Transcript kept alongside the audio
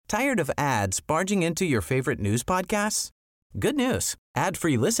Tired of ads barging into your favorite news podcasts? Good news.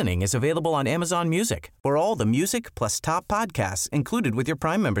 Ad-free listening is available on Amazon Music for all the music plus top podcasts included with your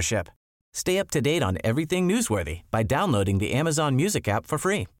Prime membership. Stay up to date on everything newsworthy by downloading the Amazon Music app for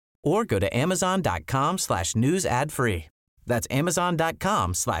free or go to amazon.com/news ad free. That's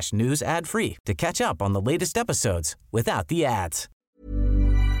amazon.com/news ad free to catch up on the latest episodes without the ads.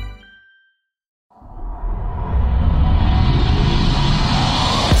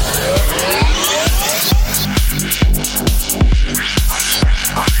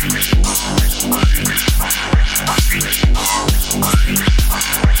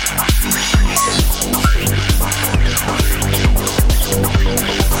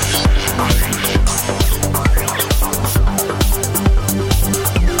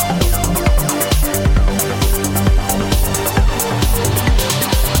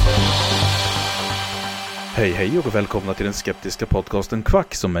 Hej och välkomna till den skeptiska podcasten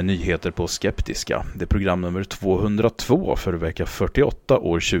Kvack som är nyheter på skeptiska. Det är program nummer 202 för vecka 48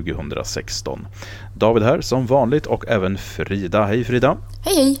 år 2016. David här som vanligt och även Frida. Hej Frida.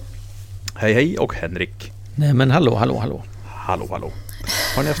 Hej hej. Hej och Henrik. Nej men hallå. Hallå.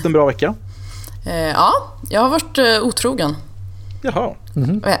 Har ni haft en bra vecka? Ja, jag har varit otrogen. Jaha.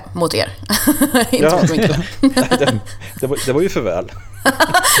 Mot er. Inte mot min kille. det var ju för väl.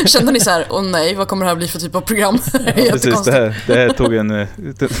 Kände ni så här, åh nej, vad kommer det här bli för typ av program? Precis, det här tog en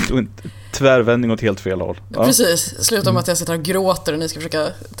tvärvändning åt helt fel håll. Ja. Precis, sluta med att jag sitter och gråter och ni ska försöka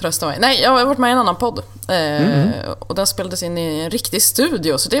trösta mig. Nej, jag har varit med i en annan podd. Och den spelades in i en riktig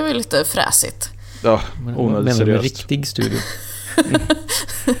studio, så det var ju lite fräsigt. Ja, onödigt seriöst. En riktig studio.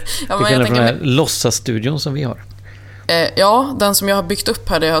 Ja, men jag tänker den här låtsasstudion som vi har. Ja, den som jag har byggt upp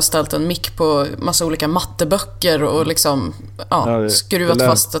här, där jag har ställt en mick på massa olika matteböcker och liksom skruvat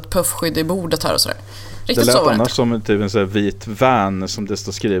fast ett puffskydd i bordet här och sådär. Riktigt det lät så var det. Annars som typ en så här vit van som det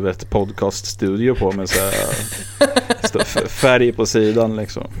står skrivet podcaststudio på med så här färg på sidan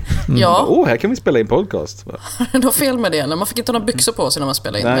liksom. Ja. Här kan vi spela in podcast. Det var fel med det. Man fick inte ha byxor på sig när man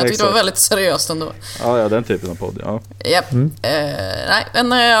spelade in. Nej, men jag tyckte det var väldigt seriöst ändå. Ja, den typen av podd, ja. Japp. Nej,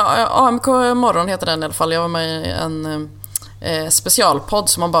 en AMK morgon heter den i alla fall. Jag var med i en specialpodd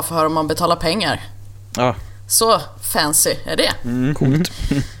som man bara får höra om man betalar pengar. Ja. Så fancy är det. Coolt.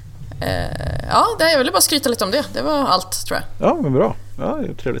 Jag ville bara skryta lite om det. Det var allt, tror jag. Ja, men bra. Ja, det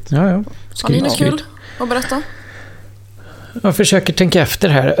är trevligt. Ja. Har ni något kul att berätta? Jag försöker tänka efter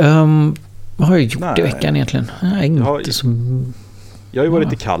här. Vad har jag gjort i veckan egentligen? Jag har ju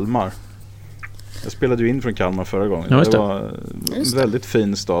varit i Kalmar. Jag spelade ju in från Kalmar förra gången. Ja, det var en väldigt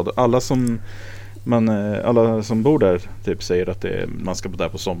fin stad. Alla som bor där typ säger att man ska bo där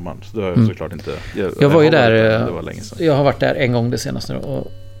på sommaren. Så det har jag såklart inte. Jag var ju där. Det var länge sedan. Jag har varit där en gång det senaste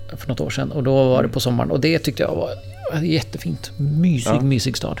för något år sedan, och då var det på sommaren, och det tyckte jag var jättefint.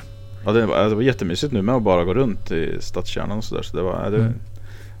 Mysig stad. Ja, det var jättemysigt nu med att bara gå runt i stadskärnan och sådär, så det var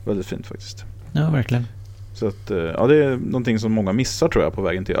väldigt fint faktiskt. Ja, verkligen. Så att det är någonting som många missar, tror jag, på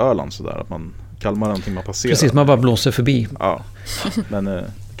vägen till Öland så där, att Kalmar är någonting man passerar. Precis, man bara blåser förbi. Ja. Men det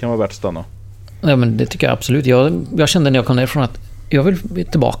kan vara värt att stanna. Ja, men det tycker jag absolut. Jag kände när jag kom därifrån att jag vill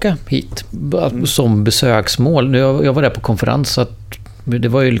tillbaka hit som besöksmål. Jag var där på konferens, så att det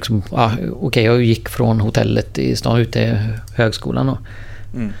var ju liksom jag gick från hotellet i stan ut till högskolan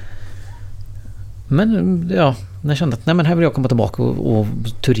men jag kände att här vill jag komma tillbaka och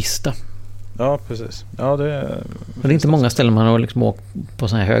turista. Ja, precis. Ja, det är inte många ställen man har liksom åkt på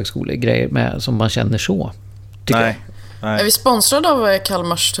såna här högskolegrejer med som man känner så. Nej. Är vi sponsrade av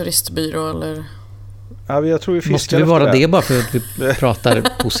Kalmars turistbyrå eller? Ja, jag tror vi måste vi vara det bara för att vi pratar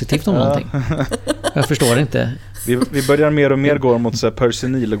positivt om någonting? Jag förstår inte. Vi börjar mer och mer gå mot så här Percy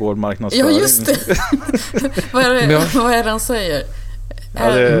Nilegård marknadsföring. Ja, just det. Vad är det han säger?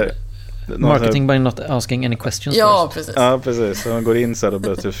 Marketing by not asking any questions. Ja, precis. Ja, precis. Så man går in så här och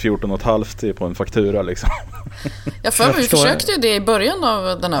börjar till 14,5 på en faktura liksom. Vi försökte ju det i början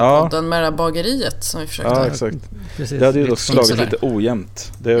av den här podden med det här bageriet som vi försökte. Ja, exakt. Precis. Det hade ju dock slagit lite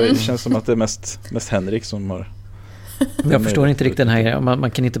ojämnt. Det känns som att det är mest Henrik som har. Jag förstår inte riktigt den här.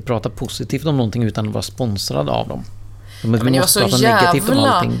 Man kan inte prata positivt om någonting utan att vara sponsrad av dem. Men jag var så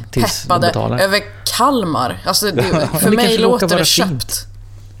jävla peppade över Kalmar. Alltså, för mig låter det köpt.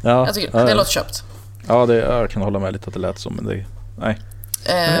 Ja, jag tycker det låter köpt. Ja, jag kan hålla med lite att det lät som, men nej.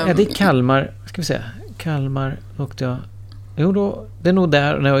 Är det Kalmar? Ska vi se. Kalmar åkte jag. Jo, det är nog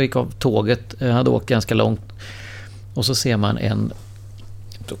där när jag gick av tåget. Jag hade åkt ganska långt. Och så ser man en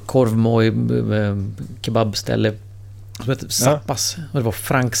korvmoj kebabställe som heter Zappas. Och det var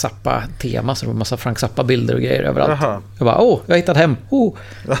Frank Zappa-tema, så det var en massa Frank Zappa-bilder och grejer överallt. Aha. Jag bara, jag har hittat hem.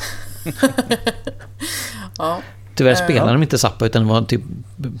 Ja. Tyvärr spelar de inte Zappa, utan det var typ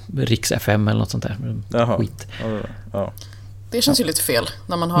Riks FM eller något sånt där. Jaha. Skit. Ja. Det känns ju lite fel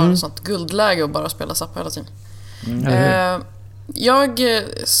när man har sånt guldläge och bara spela Zappa hela tiden. Jag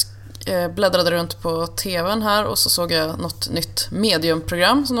bläddrade runt på tvn här och så såg jag något nytt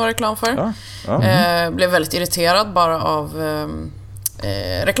mediumprogram som det var reklam för. Blev väldigt irriterad bara av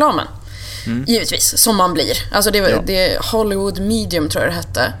reklamen. Givetvis, som man blir. Alltså det är Hollywood Medium tror jag det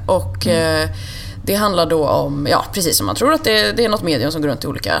hette. Och det handlar då om, precis som man tror att det är något medium som går runt till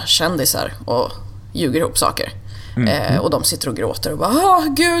olika kändisar och ljuger ihop saker. Och de sitter och gråter och bara,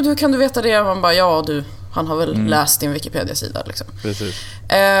 gud, hur kan du veta det? Och man bara, han har väl läst din Wikipedia-sida liksom. Precis.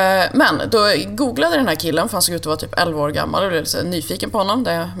 Men då googlade den här killen, för han såg ut att vara typ 11 år gammal och blev lite nyfiken på honom,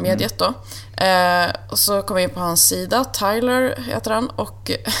 det är mediet då. Och så kom jag in på hans sida, Tyler heter han,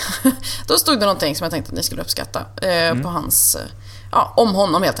 och då stod det någonting som jag tänkte att ni skulle uppskatta på hans, om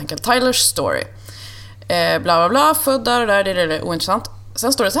honom helt enkelt, Tylers story. Bla bla bla, född där och där, det är ointressant.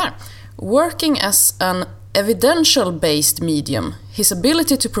 Sen står det så här: working as an evidential-based medium, his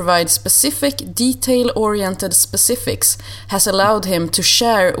ability to provide specific, detail-oriented specifics has allowed him to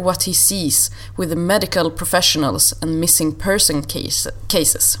share what he sees with the medical professionals and missing person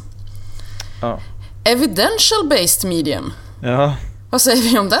cases. Evidential-based medium. Ja. Vad säger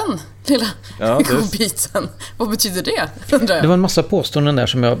vi om den lilla godbiten? Vad betyder det? Det var en massa påståenden där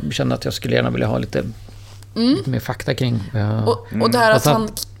som jag kände att jag skulle gärna vilja ha lite mer fakta kring. Och det här att han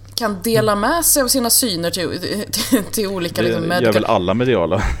kan dela med sig av sina syner till olika liksom, medical... gör väl alla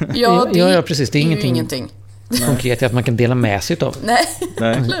mediala. Ja, precis. Det är ingenting konkret att man kan dela med sig av. Nej.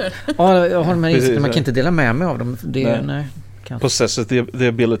 Jag har med insikten, man kan inte dela med mig av dem. Nej. Possesses the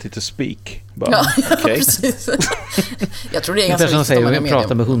ability to speak. Precis. Jag tror det är ganska viktigt säger, att man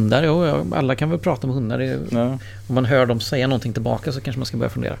prata med hundar. Alla kan väl prata med hundar. Om man hör dem säga någonting tillbaka så kanske man ska börja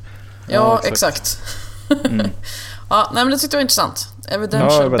fundera. Ja, exakt. Men det tyckte jag var intressant.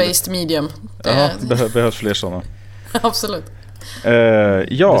 Evidential-based medium. Det behövs fler sådana. Absolut.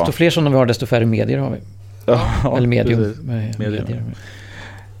 Desto fler sådana vi har, desto färre medier har vi. Eller medium.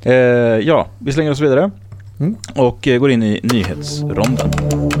 Vi slänger oss vidare. Och går in i nyhetsronden.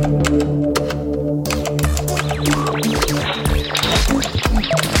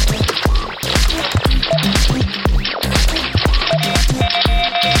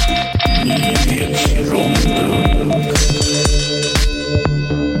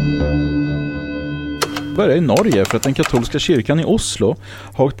 Börjar i Norge för att den katolska kyrkan i Oslo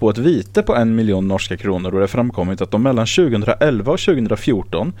har åkt på ett vite på 1 miljon norska kronor och det är framkommit att de mellan 2011 och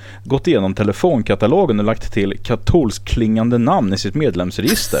 2014 gått igenom telefonkatalogen och lagt till katolsk klingande namn i sitt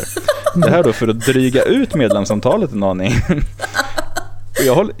medlemsregister. Det här då för att dryga ut medlemsantalet en aning.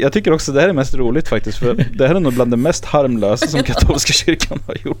 Och jag tycker också det här är mest roligt faktiskt, för det här är nog bland det mest harmlösa som katolska kyrkan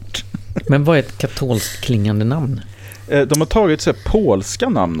har gjort. Men vad är ett katolskt klingande namn? De har tagit så här polska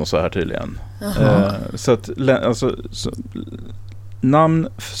namn och så här tydligen. Så att namn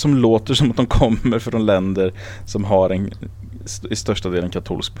som låter som att de kommer från länder som har i största delen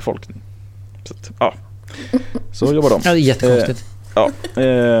katolsk befolkning. Så att, så jobbar de. Ja, det är jättekonstigt.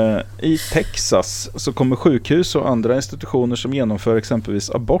 I Texas så kommer sjukhus och andra institutioner som genomför exempelvis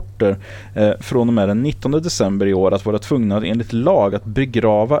aborter från och med den 19 december i år att vara tvungna enligt lag att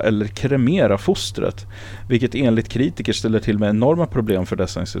begrava eller kremera fostret, vilket enligt kritiker ställer till med enorma problem för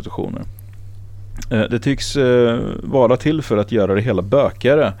dessa institutioner. Det tycks vara till för att göra det hela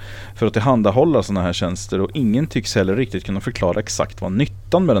bökigare för att tillhandahålla sådana här tjänster, och ingen tycks heller riktigt kunna förklara exakt vad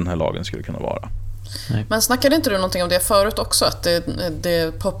nyttan med den här lagen skulle kunna vara. Nej. Men snackade inte du någonting om det förut också, att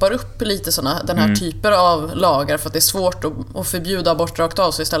det poppar upp lite såna, den här typer av lagar för att det är svårt att förbjuda abort rakt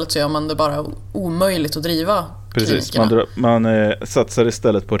av, så istället så gör man det bara omöjligt att driva klinikerna. Precis, man satsar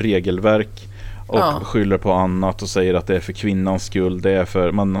istället på regelverk och skyller på annat och säger att det är för kvinnans skull, det är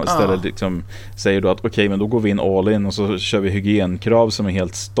för, man istället liksom säger då att okej, men då går vi in all in och så kör vi hygienkrav som är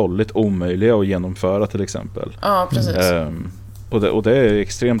helt stolligt omöjliga att genomföra till exempel. Ja, precis. Och det är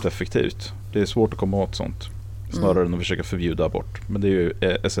extremt effektivt. Det är svårt att komma åt sånt snarare än att försöka förbjuda abort. Men det är ju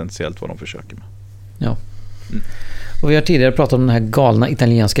essentiellt vad de försöker med. Ja. Och vi har tidigare pratat om den här galna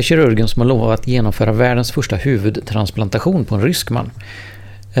italienska kirurgen som har lovat att genomföra världens första huvudtransplantation på en rysk man.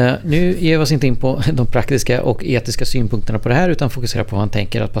 Nu ger vi oss inte in på de praktiska och etiska synpunkterna på det här, utan fokuserar på vad han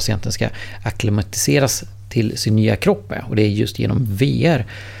tänker att patienten ska akklimatiseras till sin nya kropp med. Och det är just genom VR.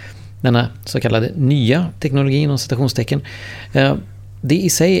 Denna så kallade nya teknologi inom citationstecken. Det i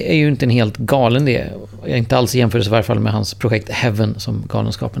sig är ju inte en helt galen det. Jag är inte alls jämförelse i varje fall med hans projekt Heaven, som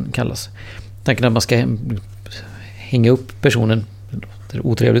galenskapen kallas. Tanken att man ska hänga upp personen, det är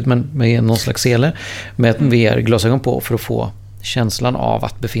otrevligt, men med någon slags sele med ett VR-glasögon på för att få känslan av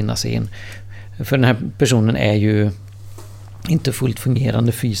att befinna sig i en För den här personen är ju inte fullt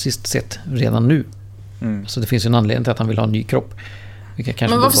fungerande fysiskt sett redan nu. Så det finns ju en anledning till att han vill ha en ny kropp.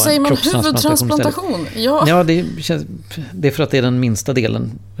 Men varför säger man huvudtransplantation? Ja, det är för att det är den minsta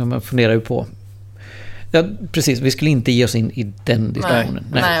delen man funderar ju på. Ja, precis. Vi skulle inte ge oss in i den diskussionen.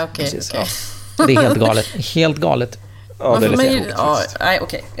 Nej, okej. Ja. Det är helt galet. Helt galet. Ja, det är lite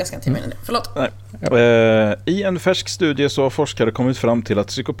okej. Jag ska inte ge mig in i det. Förlåt. I en färsk studie så har forskare kommit fram till att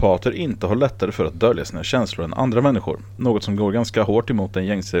psykopater inte har lättare för att dölja sina känslor än andra människor. Något som går ganska hårt emot den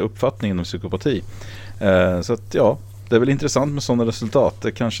gängse uppfattningen om psykopati. Så att det är väl intressant med sådana resultat.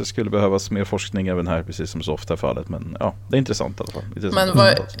 Det kanske skulle behövas mer forskning även här, precis som så ofta är fallet. Men ja, det är intressant i alla fall. Men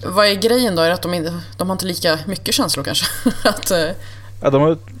vad är grejen då? Är att de har inte lika mycket känslor kanske?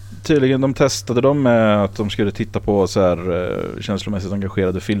 De testade dem med att de skulle titta på så här känslomässigt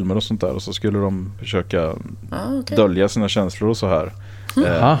engagerade filmer och sånt där. Och så skulle de försöka dölja sina känslor och så här.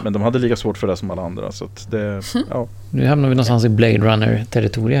 Men de hade lika svårt för det som alla andra. Så att det, Nu hamnar vi någonstans i Blade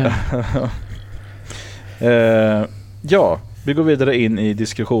Runner-territoriet här. Vi går vidare in i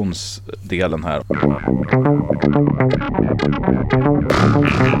diskussionsdelen här.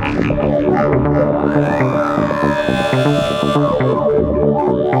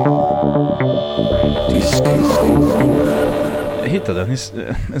 Jag hittade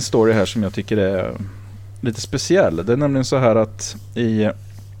en story här som jag tycker är lite speciell. Det är nämligen så här att i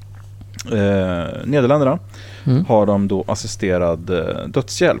Nederländerna har de då assisterad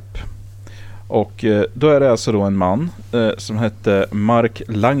dödshjälp. Och då är det alltså då en man som hette Mark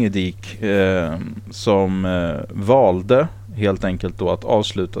Langedijk som valde helt enkelt då att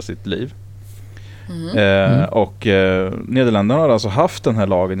avsluta sitt liv. Och Nederländerna har alltså haft den här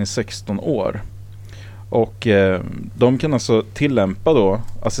lagen i 16 år. Och de kan alltså tillämpa då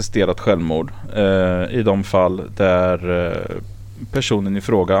assisterat självmord i de fall där personen i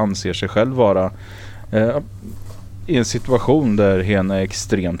fråga anser sig själv vara i en situation där hen är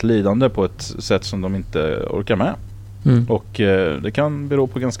extremt lidande på ett sätt som de inte orkar med. Och det kan bero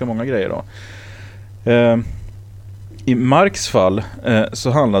på ganska många grejer då. I Marks fall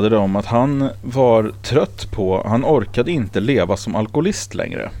så handlade det om att han var trött på, han orkade inte leva som alkoholist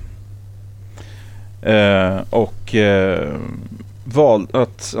längre. Och valde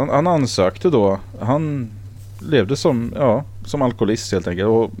att han ansökte då, han levde som alkoholist helt enkelt.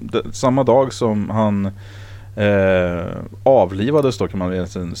 Och samma dag som han avlivades då, kan man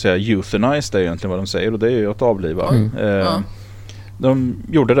egentligen säga, euthanized är egentligen vad de säger, och det är ju att avliva. De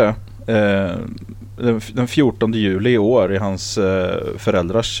gjorde det den 14 juli i år i hans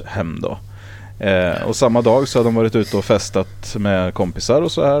föräldrars hem då. Och samma dag så hade de varit ute och festat med kompisar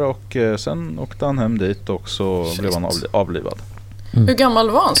och så här, och sen åkte han hem dit och så blev han avlivad. Hur gammal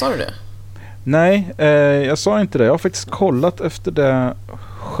var han, sa du det? Nej, jag sa inte det. Jag har faktiskt kollat efter det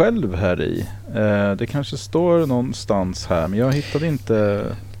själv här i. Det kanske står någonstans här, men jag hittade inte.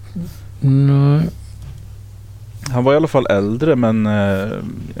 Nej. Han var i alla fall äldre, men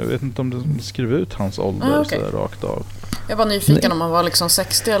jag vet inte om de skrev ut hans ålder så där rakt av. Jag var nyfiken om han var liksom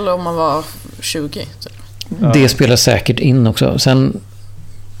 60 eller om han var 20. Typ. Det spelar säkert in också. Sen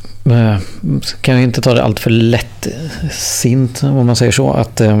kan jag inte ta det allt för lättsint, om man säger så,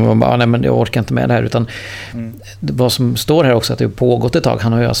 att man bara, nej men jag orkar inte med det här, utan vad som står här också, att det har pågått ett tag.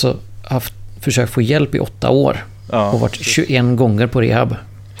 Han har ju alltså försökt få hjälp i 8 år och varit 21 gånger på rehab.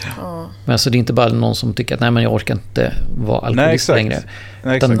 Men alltså det är inte bara någon som tycker att nej men jag orkar inte vara alkoholist längre.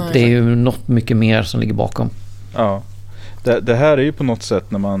 Utan det är ju något mycket mer som ligger bakom. Ja. Det här är ju på något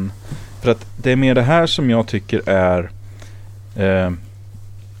sätt när man, för att det är mer det här som jag tycker är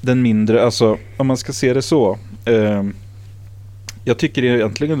den mindre, alltså om man ska se det så, jag tycker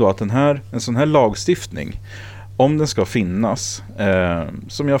egentligen då att en sån här lagstiftning, om den ska finnas,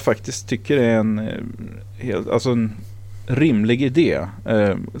 som jag faktiskt tycker är en rimlig idé.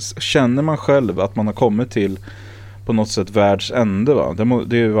 Känner man själv att man har kommit till på något sätt världs ände, va?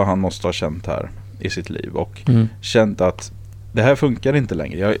 Det är vad han måste ha känt här i sitt liv, och känt att det här funkar inte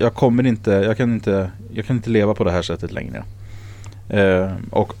längre. Jag kan inte leva på det här sättet längre.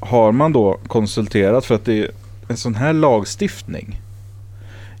 Och har man då konsulterat, för att det är en sån här lagstiftning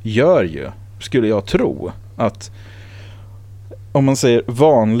gör ju, skulle jag tro, att om man säger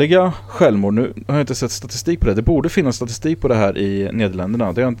vanliga självmord, nu har jag inte sett statistik på det. Det borde finnas statistik på det här i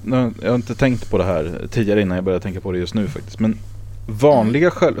Nederländerna. Jag har inte tänkt på det här tidigare innan jag började tänka på det just nu faktiskt. Men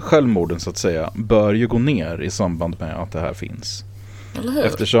vanliga självmorden så att säga bör ju gå ner i samband med att det här finns.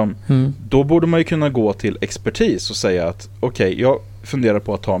 Eftersom då borde man ju kunna gå till expertis och säga att okej, jag funderar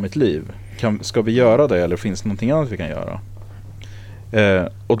på att ta mitt liv. Ska vi göra det, eller finns det någonting annat vi kan göra?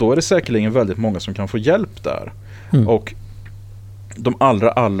 Och då är det säkerligen väldigt många som kan få hjälp där. Och de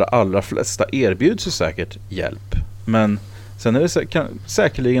allra flesta erbjuds ju säkert hjälp. Men sen är det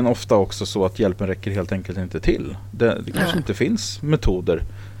säkerligen ofta också så att hjälpen räcker helt enkelt inte till. Det kanske inte finns metoder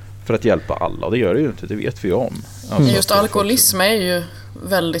för att hjälpa alla. Det gör det ju inte, det vet vi om. Alltså, just alkoholism är ju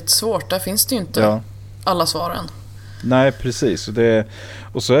väldigt svårt. Där finns det ju inte alla svaren. Nej, precis.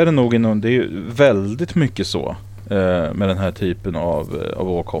 Och så är det nog det är ju väldigt mycket så med den här typen av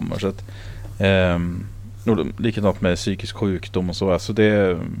åkommor. Så att, likadant med psykisk sjukdom och så. Alltså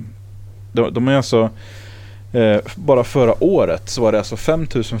de är alltså bara förra året så var det alltså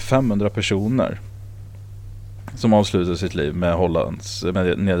 5500 personer som avslutade sitt liv med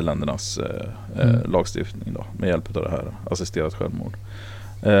Nederländernas lagstiftning då, med hjälp av det här assisterat självmord.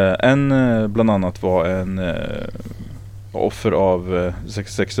 Bland annat var en offer av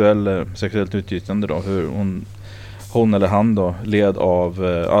sexuellt utnyttjande då, hur hon eller han då led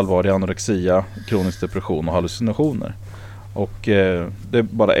av allvarlig anorexia, kronisk depression och hallucinationer. Och det är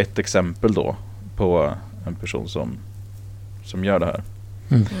bara ett exempel då på en person som gör det här.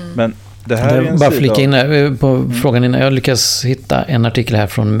 Men det här är en bara flika in på frågan innan. Jag lyckas hitta en artikel här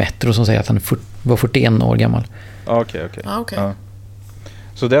från Metro som säger att han var 41 år gammal. Okej. Ja.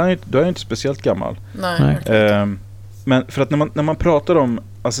 Så då är han inte speciellt gammal. Nej. Men för att när man pratar om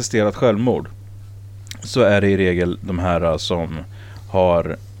assisterat självmord så är det i regel de här som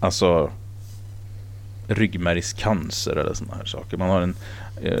har alltså ryggmärgscancer eller såna här saker. Man har en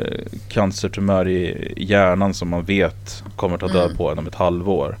cancertumör i hjärnan som man vet kommer ta död på inom ett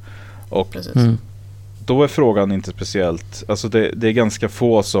halvår. Och då är frågan inte speciellt, alltså det är ganska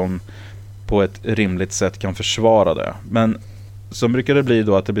få som på ett rimligt sätt kan försvara det. Men så brukar det bli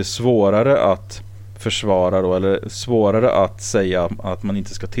då att det blir svårare att försvara då, eller svårare att säga att man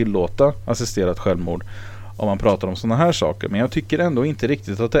inte ska tillåta assisterat självmord om man pratar om såna här saker. Men jag tycker ändå inte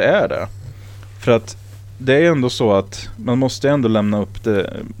riktigt att det är det. För att det är ändå så att man måste ändå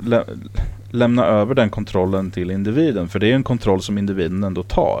lämna över den kontrollen till individen. För det är en kontroll som individen ändå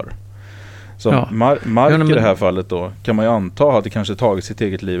tar. Så Mark i det här fallet då kan man ju anta hade kanske tagit sitt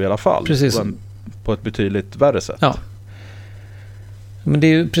eget liv i alla fall. Precis. På ett betydligt värre sätt. Ja. Men det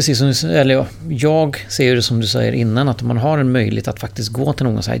är ju precis som du säger, eller jag ser det som du säger innan, att om man har en möjlighet att faktiskt gå till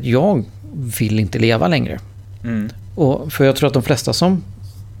någon och säga att jag vill inte leva längre. Och för jag tror att de flesta som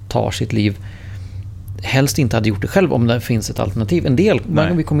tar sitt liv helst inte hade gjort det själv om det finns ett alternativ. En del,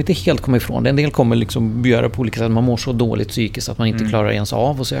 vi kommer inte helt komma ifrån det. En del kommer liksom göra på olika sätt. Man mår så dåligt psykiskt att man inte klarar ens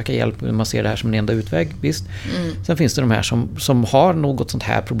av att söka hjälp. Man ser det här som en enda utväg, visst. Sen finns det de här som har något sånt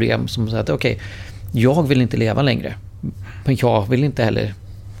här problem som säger att okej, jag vill inte leva längre. Men jag vill inte heller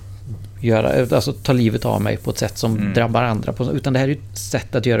ta livet av mig på ett sätt som drabbar andra. Utan det här är ett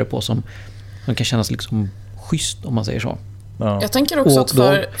sätt att göra det på som kan kännas liksom schysst, om man säger så. Ja. Jag tänker också och att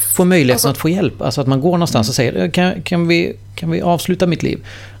för... få möjligheten att få hjälp. Alltså att man går någonstans och säger kan vi avsluta mitt liv?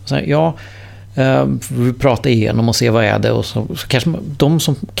 Och så vi prata igenom och se vad är det. Och så kanske de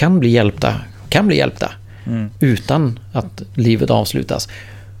som kan bli hjälpta utan att livet avslutas.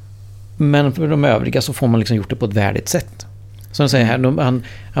 Men för de övriga så får man liksom gjort det på ett värdigt sätt. Som jag säger här,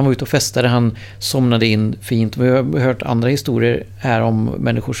 han var ute och festade, han somnade in fint. Vi har hört andra historier här om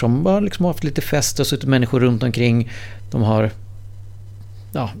människor som bara liksom haft lite fest och suttit människor runt omkring. De har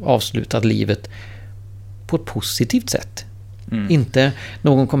avslutat livet på ett positivt sätt. Inte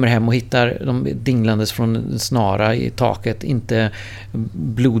någon kommer hem och hittar de dinglandes från en snara i taket, inte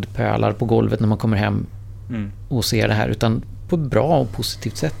blodpölar på golvet när man kommer hem och ser det här, utan på ett bra och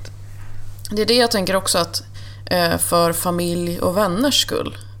positivt sätt. Det är det jag tänker också, att för familj och vänners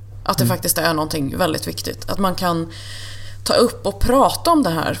skull, att det faktiskt är någonting väldigt viktigt. Att man kan ta upp och prata om det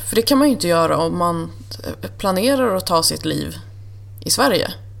här. För det kan man ju inte göra om man planerar att ta sitt liv i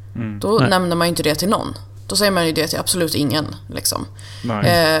Sverige. Då nämner man ju inte det till någon. Då säger man ju det till absolut ingen. Liksom.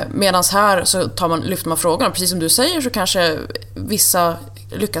 Medans här så lyfter man frågan. Precis som du säger så kanske vissa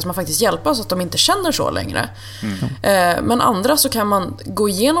lyckas man faktiskt hjälpa så att de inte känner så längre. Men andra så kan man gå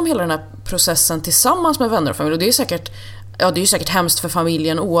igenom hela den här processen tillsammans med vänner och familj. Och det är ju säkert hemskt för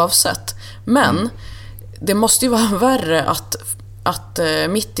familjen oavsett. Men det måste ju vara värre att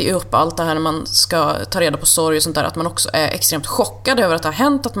mitt i upp allt det här när man ska ta reda på sorg och sånt där, att man också är extremt chockad över att det har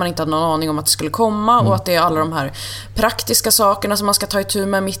hänt, att man inte hade någon aning om att det skulle komma och att det är alla de här praktiska sakerna som man ska ta itu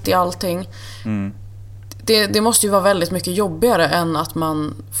med mitt i allting. Det måste ju vara väldigt mycket jobbigare än att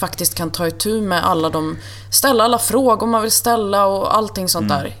man faktiskt kan ta itu med ställa alla frågor man vill ställa och allting sånt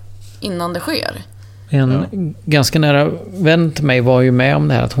där innan det sker. En ganska nära vän till mig var ju med om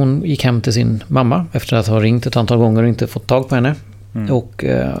det här, att hon gick hem till sin mamma efter att ha ringt ett antal gånger och inte fått tag på henne och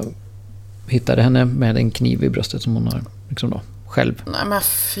hittade henne med en kniv i bröstet som hon har liksom då själv. Nej men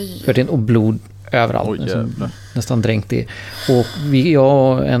fy. Och blod överallt. Nästan dränkt i. Och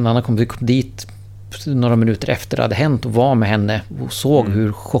jag och en annan kom dit några minuter efter det hade hänt och var med henne och såg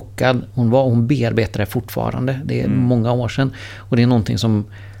hur chockad hon var. Hon bearbetar det fortfarande. Det är många år sedan. Och det är någonting som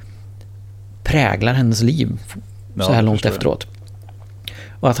präglar hennes liv så här långt efteråt.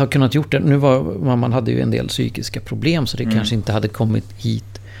 Och att ha kunnat gjort det. Nu var man hade ju en del psykiska problem så det kanske inte hade kommit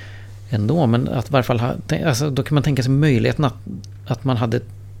hit ändå. Men att i varje fall alltså, då kan man tänka sig möjligheten att man hade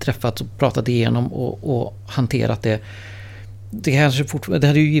träffats och pratat igenom och hanterat det. Det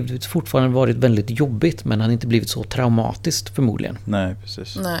hade ju givetvis fortfarande varit väldigt jobbigt men hade inte blivit så traumatiskt förmodligen. Nej,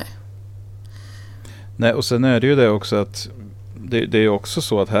 precis. Nej, och sen är det ju det också att det är också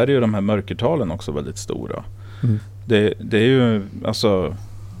så att här är ju de här mörkertalen också väldigt stora. Det är ju alltså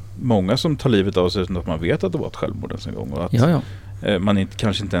många som tar livet av sig utan att man vet att det var ett självmord en gång och att man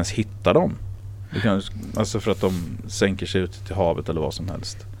kanske inte ens hittar dem. Alltså för att de sänker sig ut till havet eller vad som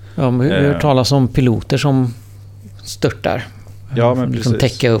helst. Ja, hur talas om piloter som störtar. Ja, men liksom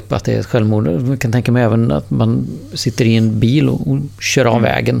precis. täcka upp att det är ett självmord. Man kan tänka mig även att man sitter i en bil och kör av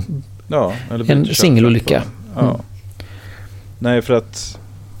vägen. Ja, eller en singelolycka. Ja. Nej, för att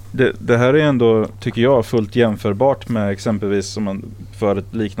det här är ändå, tycker jag, fullt jämförbart med exempelvis som man för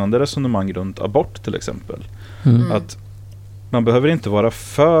ett liknande resonemang runt abort till exempel. Att man behöver inte vara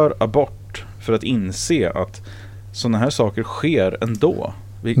för abort för att inse att sådana här saker sker ändå.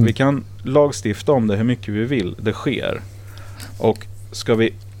 Vi kan lagstifta om det hur mycket vi vill. Det sker. Och ska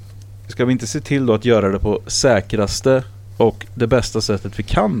vi inte se till då att göra det på säkraste och det bästa sättet vi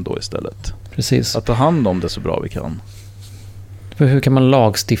kan då istället? Precis. Att ta hand om det så bra vi kan. För hur kan man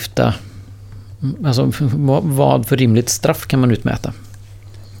lagstifta? Alltså, vad för rimligt straff kan man utmäta?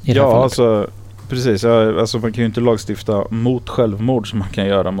 Ja, alltså precis. Alltså, man kan ju inte lagstifta mot självmord som man kan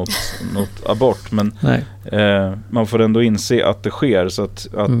göra mot abort. Men man får ändå inse att det sker. Så att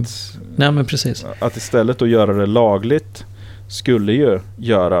Nej, men precis. Att istället att göra det lagligt skulle ju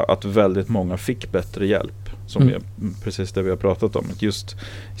göra att väldigt många fick bättre hjälp. Som precis det vi har pratat om. Just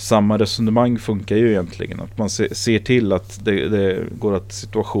samma resonemang funkar ju egentligen. Att man ser till att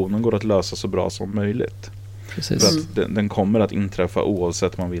situationen går att lösa så bra som möjligt. Precis. För att den kommer att inträffa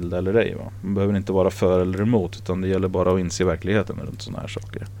oavsett man vill det eller ej. Va? Man behöver inte vara för eller emot, utan det gäller bara att inse verkligheten runt sådana här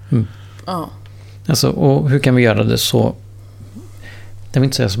saker. Ja. Alltså, och hur kan vi göra det så, jag vill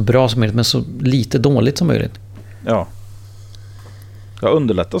inte säga så bra som möjligt, men så lite dåligt som möjligt? Ja,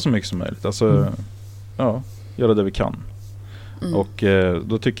 underlätta så mycket som möjligt. Alltså, göra det vi kan. Och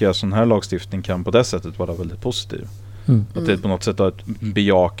då tycker jag att sån här lagstiftning kan på det sättet vara väldigt positiv. Att det är på något sätt ett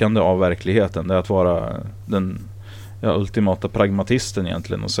bejakande av verkligheten. Det är att vara den ultimata pragmatisten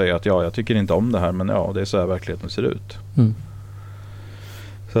egentligen och säga att jag tycker inte om det här, men det är så här verkligheten ser ut.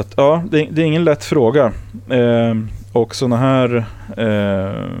 Så att det är ingen lätt fråga. Och såna här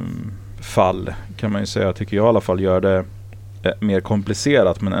fall kan man ju säga, tycker jag i alla fall, gör det mer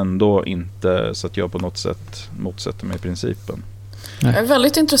komplicerat, men ändå inte så att jag på något sätt motsätter mig principen. Jag är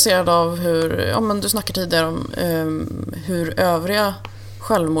väldigt intresserad av hur, du snackade tidigare om hur övriga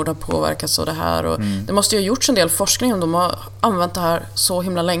självmord har påverkats av det här. Och det måste ju ha gjorts en del forskning om de har använt det här så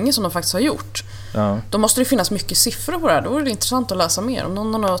himla länge som de faktiskt har gjort. Ja. Då måste det finnas mycket siffror på det här. Då är det intressant att läsa mer. Om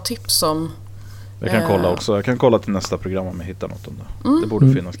någon har några tips om... Jag kan kolla också. Jag kan kolla till nästa program om jag hittar något om det. Det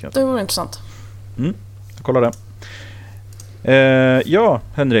borde finnas kanske. Det vore intressant. Jag kollar det.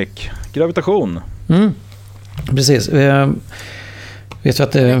 Henrik. Gravitation. Precis. Vet du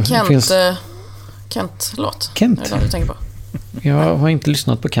att det finns... Kent-låt? Kent? Är det det du tänker på? Jag har inte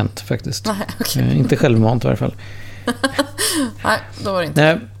lyssnat på Kent faktiskt. Nej, okay. Inte självmant i varje fall. Nej, då var det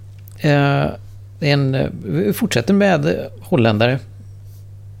inte. Vi fortsätter med holländare.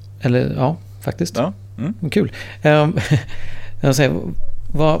 Eller ja, faktiskt. Ja. Kul. Jag säger,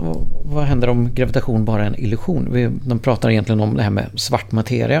 vad händer om gravitation bara är en illusion? De pratar egentligen om det här med svart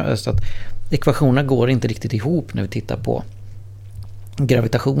materia. Så att ekvationerna går inte riktigt ihop när vi tittar på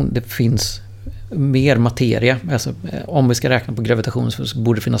gravitation. Det finns mer materia. Alltså, om vi ska räkna på gravitation så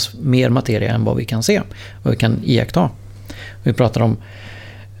borde det finnas mer materia än vad vi kan se. Vad vi kan iaktta. Vi pratar om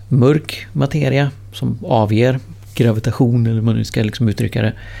mörk materia som avger gravitation, eller man ska liksom uttrycka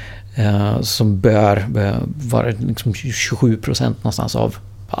det, som bör vara liksom 27% någonstans av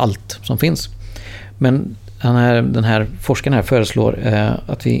allt som finns. Men den här forskaren här föreslår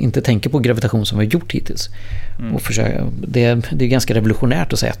att vi inte tänker på gravitation som vi har gjort hittills. Och det är ganska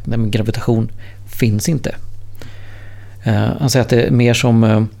revolutionärt att säga att gravitation finns inte. Han säger att det är mer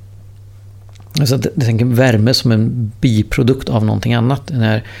som alltså jag tänker värme som en biprodukt av någonting annat.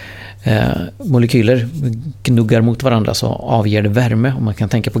 När molekyler gnuggar mot varandra så avger det värme, och man kan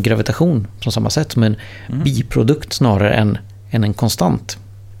tänka på gravitation på samma sätt som en biprodukt snarare än en konstant.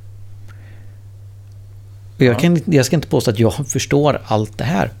 Jag ska inte påstå att jag förstår allt det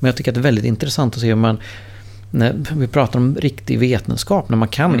här, men jag tycker att det är väldigt intressant att se hur man, när vi pratar om riktig vetenskap, när man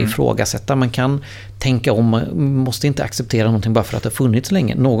kan ifrågasätta, man kan tänka om, man måste inte acceptera någonting bara för att det har funnits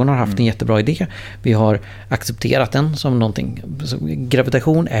länge. Någon har haft en jättebra idé, vi har accepterat den som någonting. Så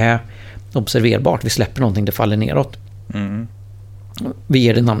gravitation är observerbart, vi släpper någonting, det faller neråt. Vi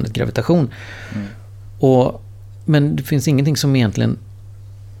ger det namnet gravitation. Men det finns ingenting som egentligen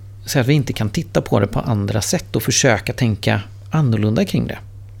säger att vi inte kan titta på det på andra sätt och försöka tänka annorlunda kring det.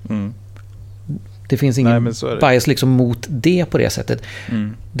 Det finns ingen bias liksom mot det på det sättet.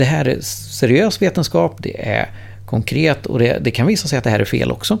 Det här är seriös vetenskap, det är konkret, och det kan visa sig att det här är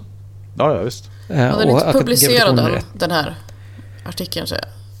fel också. Ja, visst. Och den är inte publicerad, den här artikeln.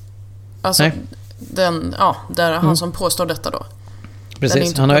 Alltså, där han som påstår detta då.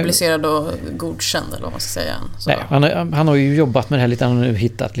 Precis. Den är inte publicerad och godkänd, eller vad man ska säga. Nej, han har ju jobbat med det här lite, han har nu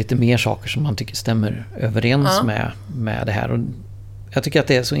hittat lite mer saker som han tycker stämmer överens med det här. Och jag tycker att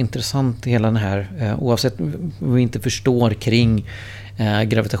det är så intressant hela den här, oavsett vad vi inte förstår kring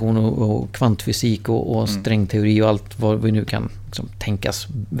gravitation och kvantfysik och strängteori och allt vad vi nu kan liksom tänkas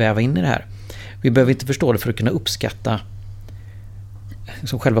väva in i det här. Vi behöver inte förstå det för att kunna uppskatta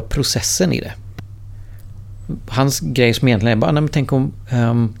liksom själva processen i det. Hans grej som egentligen är bara,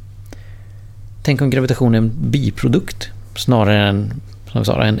 tänk om gravitation är en biprodukt snarare än, som jag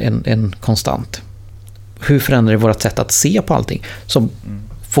sa, en konstant. Hur förändrar det vårt sätt att se på allting? Som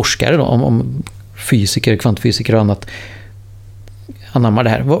forskare då, om fysiker, kvantfysiker och annat anammar det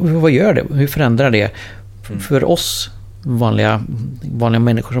här. Vad gör det? Hur förändrar det för oss vanliga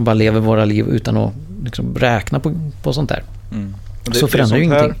människor som bara lever våra liv utan att liksom räkna på sånt där? Så förändrar ju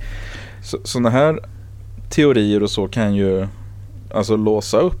ingenting. Sådana här teorier och så kan ju alltså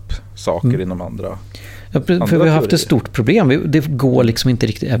låsa upp saker inom andra. Ja, för vi har haft ett stort problem. Det går liksom inte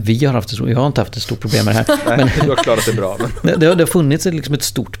riktigt. Vi har haft jag har inte haft ett stort problem med det här. Nej, men du har klarat det bra. Det har funnits liksom ett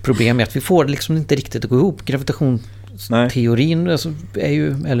stort problem med att vi får liksom inte riktigt att gå ihop. Gravitationsteorin alltså, är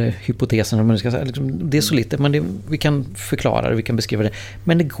ju, eller hypotesen om man ska säga, liksom, det är så lite, men vi kan förklara det, vi kan beskriva det,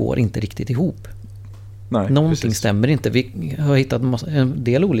 men det går inte riktigt ihop. Nej, någonting precis. Stämmer inte. Vi har hittat en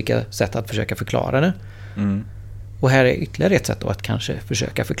del olika sätt att försöka förklara det. Och här är ytterligare ett sätt då att kanske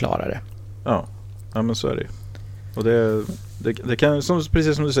försöka förklara det. Ja, men så är det. Och det kan,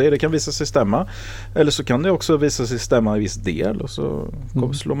 precis som du säger, det kan visa sig stämma. Eller så kan det också visa sig stämma i viss del. Och så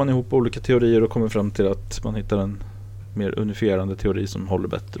slår man ihop olika teorier och kommer fram till att man hittar en mer unifierande teori som håller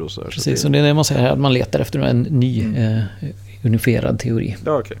bättre. Och så här. Precis, och det är det man säger, att man letar efter en ny unifierad teori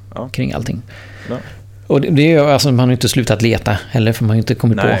kring allting. Ja. Och det är alltså, man har inte slutat leta heller, för man har inte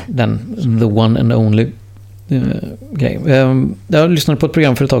kommit på den the one and only grej. Jag lyssnade på ett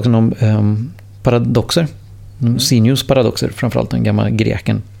program för ett tag sedan om paradoxer. Sinius paradoxer, framförallt den gamla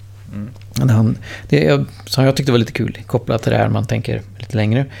greken. Så jag tyckte det var lite kul kopplat till det här, man tänker lite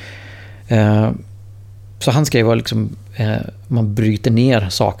längre. Så han skrev var liksom man bryter ner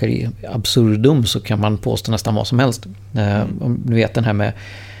saker i absurdum, så kan man påstå nästan vad som helst. Om du vet den här med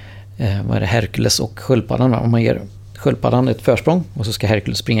vad är det, Herkules och sköldpaddan. Om man ger sköldpaddan ett försprång och så ska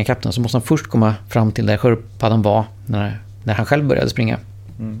Herkules springa kapten, så måste han först komma fram till där sköldpaddan var när han själv började springa.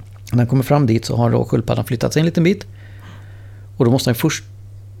 När han kommer fram dit så har då sköldpaddan flyttat sig en liten bit, och då måste han först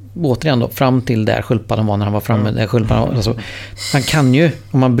återigen då fram till där sköldpaddan var när han var framme där sköldpaddan. Alltså, han kan ju,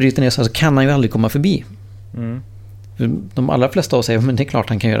 om man bryter ner så kan han ju aldrig komma förbi. De allra flesta av oss säger, men det är klart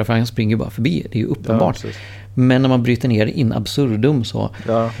han kan göra, för han springer bara förbi, det är ju uppenbart. Men när man bryter ner in absurdum så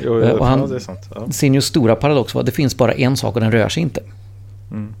och han, det är sant. Sinius stora paradox var, det finns bara en sak och den rör sig inte.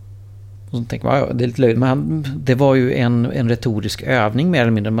 Och så tänker man, det är lite löjligt, men det var ju en retorisk övning mer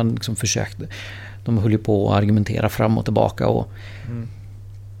eller mindre. Man liksom försökte, de höll ju på att argumentera fram och tillbaka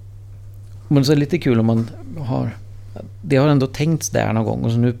men så är det lite kul om man det har ändå tänkts där någon gång,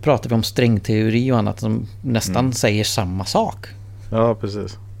 och så nu pratar vi om strängteori och annat som nästan säger samma sak. Ja,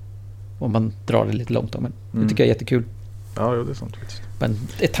 precis. Om man drar det lite långt, men det tycker jag är jättekul. Ja, det är sant faktiskt. Men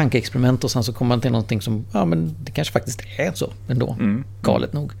ett tankeexperiment, och sen så kommer man till någonting som, men det kanske faktiskt är så ändå.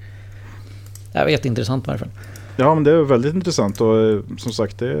 Galet nog. Det var jätteintressant i varje fall. Ja, men det är väldigt intressant, och som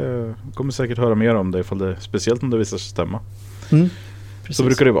sagt, det kommer säkert höra mer om det, speciellt om det visar sig stämma. Så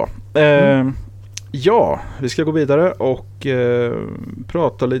brukar det vara. Ja, vi ska gå vidare och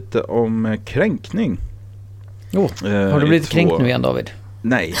prata lite om kränkning. Har du blivit kränkt nu igen, David?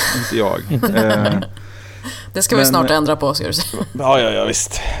 Nej, inte jag. Det ska vi snart ändra på, ska du säga. Ja,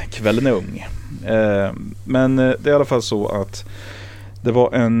 visst. Kvällen är ung. Men det är i alla fall så att det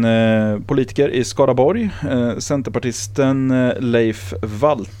var en politiker i Skaraborg, centerpartisten Leif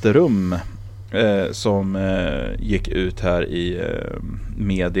Walterum, som gick ut här i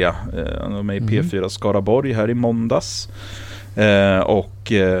media. Han var med i P4 Skaraborg här i måndags.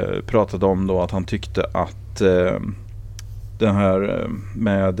 Och pratade om då att han tyckte att den här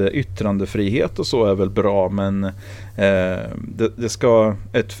med yttrandefrihet och så är väl bra, men det ska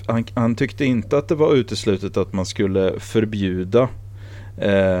han tyckte inte att det var uteslutet att man skulle förbjuda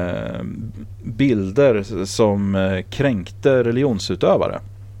bilder som kränkte religionsutövare.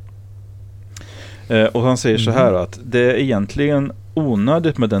 Och han säger så här att det är egentligen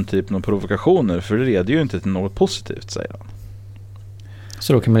onödigt med den typen av provokationer, för det leder ju inte till något positivt, säger han.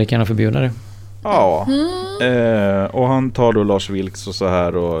 Så då kan man lika gärna förbjuda det. Ja, och han tar då Lars Vilks och så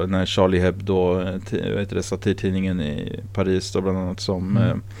här, och när Charlie Hebdo, satirtidningen i Paris då bland annat som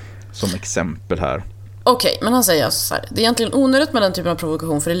exempel här. Okej, men han säger alltså så här: det är egentligen onödigt med den typen av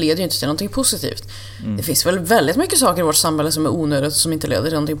provokation, för det leder ju inte till någonting positivt. Det finns väl väldigt mycket saker i vårt samhälle som är onödigt och som inte leder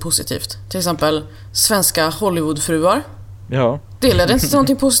till någonting positivt. Till exempel svenska Hollywoodfruar. Ja. Det leder inte till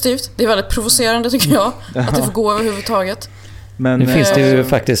någonting positivt. Det är väldigt provocerande, tycker jag, att det får gå överhuvudtaget. Men nu finns det ju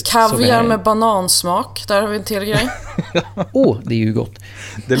faktiskt kaviar med banansmak. Där har vi en till grej. Det är ju gott.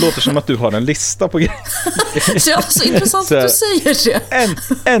 Det låter som att du har en lista på grejer. Ja, så intressant så, att du säger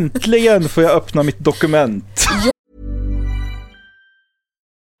det. Äntligen får jag öppna mitt dokument.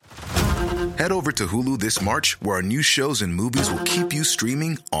 Head over to Hulu this March, where our new shows and movies will keep you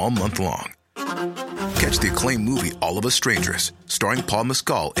streaming all month long. Catch the acclaimed movie All of Us Strangers, starring Paul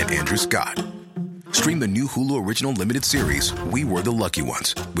Mescal and Andrew Scott. Stream the new Hulu original limited series We Were the Lucky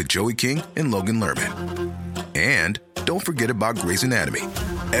Ones with Joey King and Logan Lerman. And don't forget about Grey's Anatomy.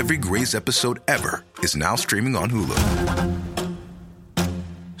 Every Grey's episode ever is now streaming on Hulu.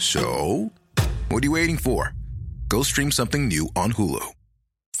 So, what are you waiting for? Go stream something new on Hulu.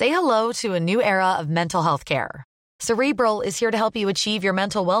 Say hello to a new era of mental health care. Cerebral is here to help you achieve your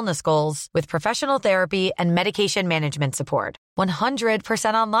mental wellness goals with professional therapy and medication management support.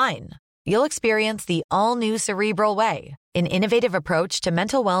 100% online. You'll experience the all-new Cerebral Way, an innovative approach to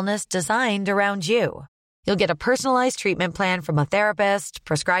mental wellness designed around you. You'll get a personalized treatment plan from a therapist,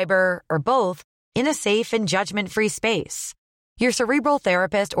 prescriber, or both in a safe and judgment-free space. Your Cerebral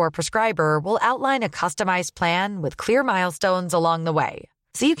therapist or prescriber will outline a customized plan with clear milestones along the way,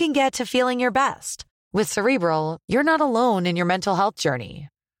 so you can get to feeling your best. With Cerebral, you're not alone in your mental health journey.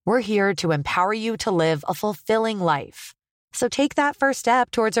 We're here to empower you to live a fulfilling life. So take that first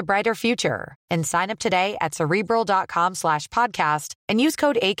step towards a brighter future and sign up today at Cerebral.com/podcast and use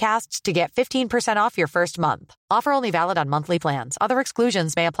code ACAST to get 15% off your first month. Offer only valid on monthly plans. Other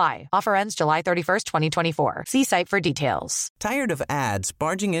exclusions may apply. Offer ends July 31st, 2024. See site for details. Tired of ads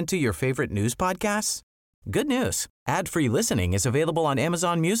barging into your favorite news podcasts? Good news. Ad-free listening is available on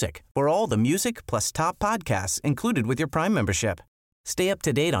Amazon Music for all the music plus top podcasts included with your Prime membership. Stay up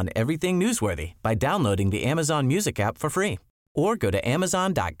to date on everything newsworthy by downloading the Amazon Music app for free or go to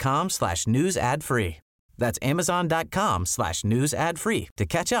amazon.com/news ad free. That's amazon.com/news ad free to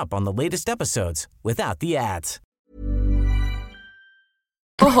catch up on the latest episodes without the ads.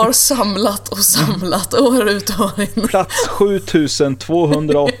 Och har samlat år ut och år in. Plats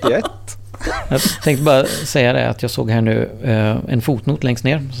 7281. Jag tänkte bara säga det att jag såg här nu en fotnot längst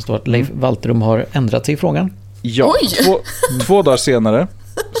ner som står att Leif Walterum har ändrat sig i frågan. Ja, två dagar senare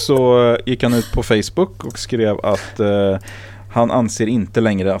så gick han ut på Facebook och skrev att han anser inte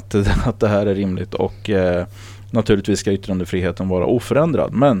längre att det här är rimligt och naturligtvis ska yttrandefriheten vara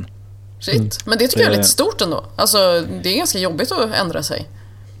oförändrad. Men det tycker jag är lite stort ändå. Alltså, det är ganska jobbigt att ändra sig.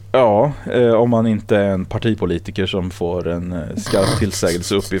 Ja, om man inte är en partipolitiker som får en skarp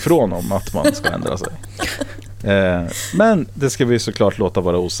tillsägelse uppifrån om att man ska ändra sig. Men det ska vi såklart låta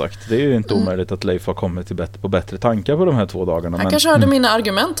vara osagt. Det är ju inte omöjligt att Leif har kommit på bättre tankar på de här 2 dagarna. Han kanske hörde mina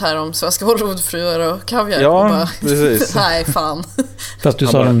argument här om svenska Hollywoodfruar och kaviar. Ja, och bara, precis. Nej, fan. Fast du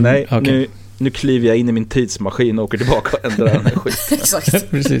sa nej, okay. Nu kliver jag in i min tidsmaskin och åker tillbaka och ändrar den här skiten.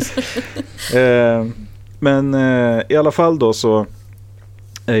 Exakt. Precis. Men i alla fall då så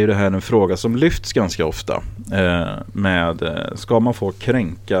är ju det här en fråga som lyfts ganska ofta ska man få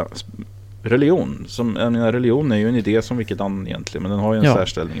kränka religion? Religion är ju en idé som vilket annat egentligen, men den har ju en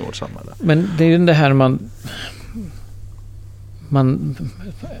särställning i vårt samhälle. Men det är ju det här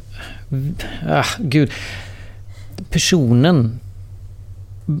personen,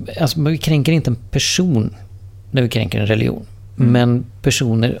 alltså vi kränker inte en person när vi kränker en religion, men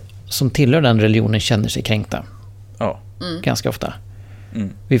personer som tillhör den religionen känner sig kränkta. Ja. Ganska ofta.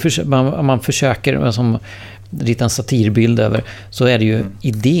 Man försöker som rita en satirbild över, så är det ju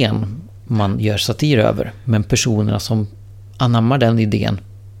idén man gör satir över, men personerna som anammar den idén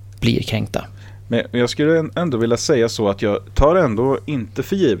blir kränkta. Men jag skulle ändå vilja säga så att jag tar ändå inte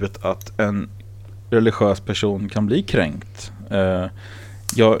för givet att en religiös person kan bli kränkt.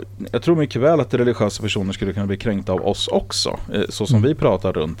 Jag tror mycket väl att religiösa personer skulle kunna bli kränkta av oss också, så som vi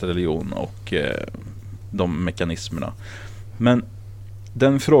pratar runt religion och de mekanismerna. Men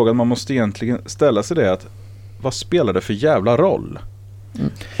den frågan man måste egentligen ställa sig är att vad spelar det för jävla roll?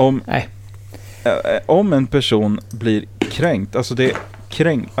 Om en person blir kränkt, alltså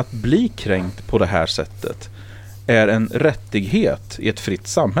att bli kränkt på det här sättet är en rättighet i ett fritt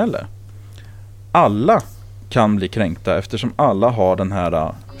samhälle. Alla kan bli kränkta eftersom alla har den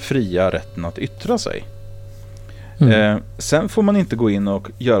här fria rätten att yttra sig. Sen får man inte gå in och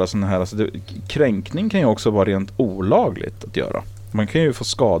göra sådana här, alltså kränkning kan ju också vara rent olagligt att göra. Man kan ju få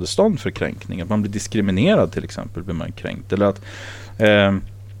skadestånd för kränkning, att man blir diskriminerad till exempel blir man kränkt, eller att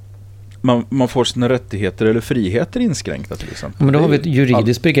man får sina rättigheter eller friheter inskränkta till exempel. Men då har vi ett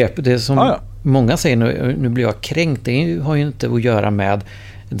juridiskt begrepp. Det som många säger nu blir jag kränkt, det har ju inte att göra med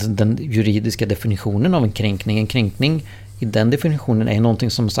den juridiska definitionen av en kränkning. En kränkning i den definitionen är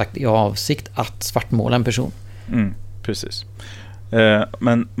någonting som sagt i avsikt att svartmåla en person. Precis.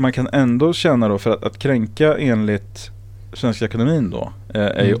 Men man kan ändå känna då, för att kränka enligt Svenska Akademin då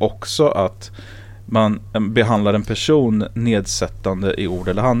är ju också att man behandlar en person nedsättande i ord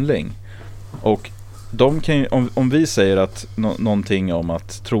eller handling. Och de kan ju, om vi säger att någonting om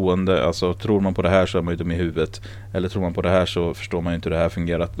att troende, alltså tror man på det här så är man ju dum i huvudet, eller tror man på det här så förstår man ju inte hur det här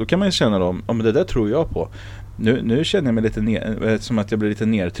fungerar. Då kan man ju känna då, men det där tror jag på. Nu känner jag mig lite som att jag blir lite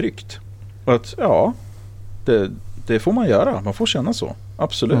nedtryckt. Och att det får man göra, man får känna så,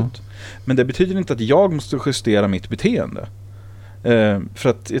 absolut. Men det betyder inte att jag måste justera mitt beteende. För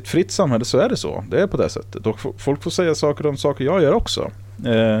att i ett fritt samhälle så är det så. Det är på det sättet. Och folk får säga saker om saker jag gör också.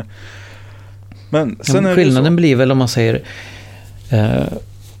 Men sen är skillnaden blir väl om man säger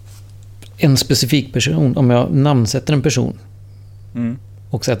en specifik person, om jag namnsätter en person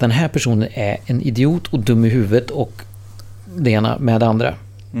och säger att den här personen är en idiot och dum i huvudet och det ena med det andra.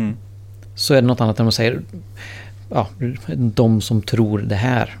 Så är det något annat än man säger de som tror det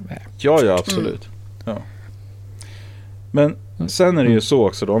här. Ja, absolut. Ja. Men sen är det ju så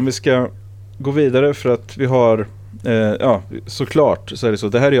också då, om vi ska gå vidare, för att vi har såklart så är det så.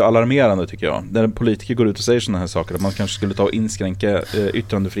 Det här är ju alarmerande tycker jag. När en politiker går ut och säger sådana här saker, att man kanske skulle ta och inskränka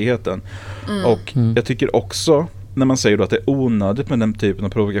yttrandefriheten. Och jag tycker också när man säger då att det är onödigt med den typen av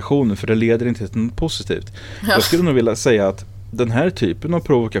provokationer, för det leder inte till något positivt. Jag skulle nog vilja säga att den här typen av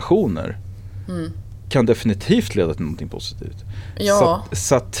provokationer kan definitivt leda till någonting positivt. Ja.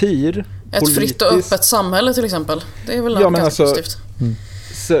 Satir, ett fritt och öppet samhälle till exempel. Det är väl ganska positivt.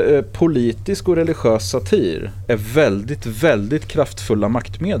 Politisk och religiös satir är väldigt, väldigt kraftfulla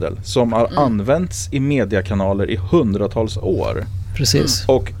maktmedel som har använts i mediekanaler i hundratals år. Precis.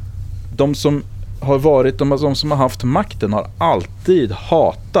 Och de som har varit, de som har haft makten har alltid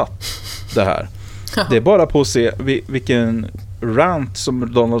hatat det här. Det är bara på att se vilken rant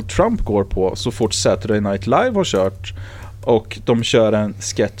som Donald Trump går på så fort Saturday Night Live har kört och de kör en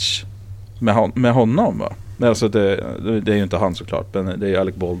sketch med honom, va? Alltså det är ju inte han såklart, men det är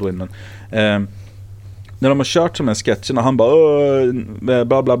Alec Baldwin. Men när de har kört som en sketchen och han bara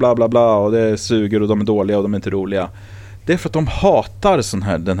bla bla bla bla bla och det suger och de är dåliga och de är inte roliga. Det är för att de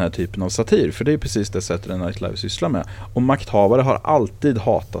hatar den här typen av satir, för det är precis det Saturday Night Live sysslar med. Och makthavare har alltid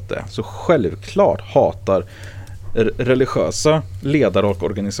hatat det. Så självklart hatar religiösa ledare och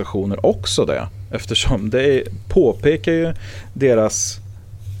organisationer också det, eftersom det påpekar ju deras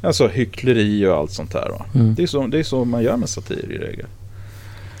hyckleri och allt sånt här. Va? Det är så man gör med satir i regel.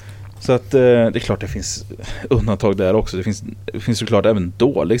 Så att det är klart det finns undantag där också. Det finns såklart även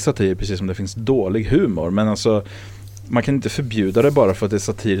dålig satir, precis som det finns dålig humor. Men alltså, man kan inte förbjuda det bara för att det är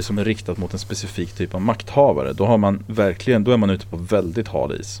satir som är riktat mot en specifik typ av makthavare. Då är man ute på väldigt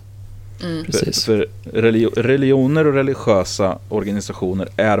hal is. För religioner och religiösa organisationer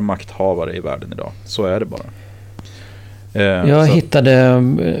är makthavare i världen idag. Så är det bara. Jag hittade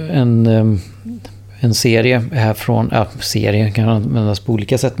en serie här från, serie kan användas på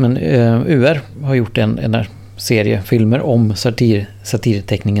olika sätt, men UR har gjort en serie filmer om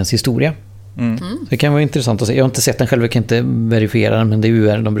satirteckningens historia. Det kan vara intressant att se. Jag har inte sett den själv, jag kan inte verifiera den, men det är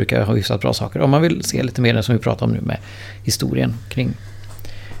UR, de brukar ha hyfsat bra saker. Om man vill se lite mer som vi pratar om nu med historien kring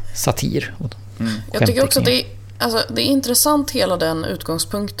satir. Jag tycker också att det är intressant hela den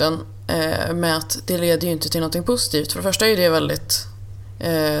utgångspunkten med att det leder ju inte till något positivt. För det första är det väldigt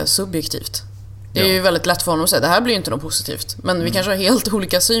subjektivt. Det är ju väldigt lätt för honom att säga, det här blir ju inte något positivt. Men vi kanske har helt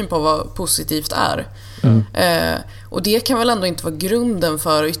olika syn på vad positivt är. Och det kan väl ändå inte vara grunden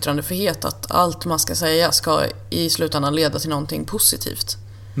för yttrandefrihet, att allt man ska säga ska i slutändan leda till någonting positivt.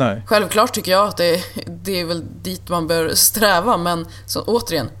 Nej. Självklart tycker jag att det är väl dit man bör sträva, men så,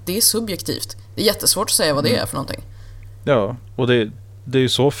 återigen, det är subjektivt. Det är jättesvårt att säga vad det är för någonting. Ja, och det är ju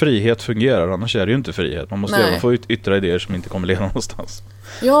så frihet fungerar, annars är det ju inte frihet. Man måste även få yttra idéer som inte kommer leda någonstans.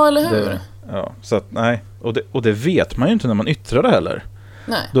 Ja, eller hur? Så att, nej. Och det vet man ju inte när man yttrar det heller.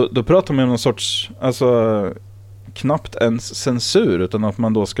 Nej. Då pratar man om någon sorts, alltså knappt ens censur, utan att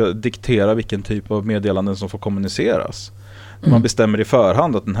man då ska diktera vilken typ av meddelanden som får kommuniceras. Man bestämmer i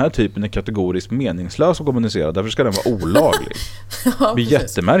förhand att den här typen är kategoriskt meningslös att kommunicera, därför ska den vara olaglig. Det blir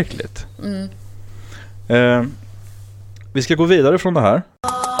jättemärkligt. Vi ska gå vidare från det här.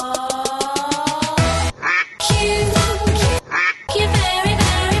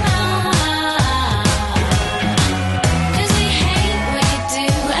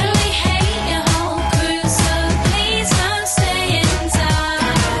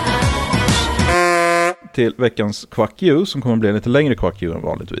 Till veckans quack-you, som kommer att bli en lite längre quack-you än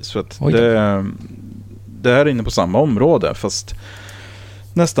vanligtvis. För att det här är inne på samma område, fast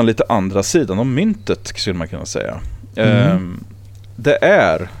nästan lite andra sidan om myntet, skulle man kunna säga. Det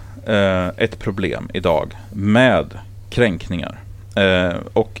är ett problem idag med kränkningar.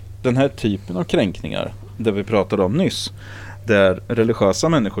 Och den här typen av kränkningar, det vi pratade om nyss, där religiösa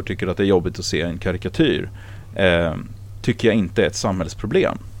människor tycker att det är jobbigt att se en karikatyr, tycker jag inte är ett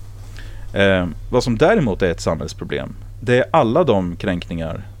samhällsproblem. Vad som däremot är ett samhällsproblem, det är alla de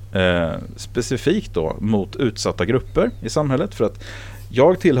kränkningar specifikt då mot utsatta grupper i samhället. För att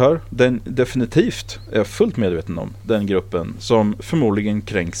jag tillhör den, definitivt är fullt medveten om den gruppen som förmodligen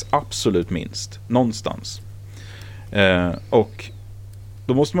kränks absolut minst någonstans. Och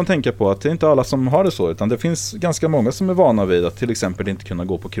då måste man tänka på att det är inte alla som har det så, utan det finns ganska många som är vana vid att till exempel inte kunna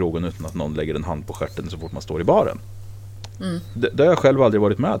gå på krogen utan att någon lägger en hand på stjärten så fort man står i baren. Det har jag själv aldrig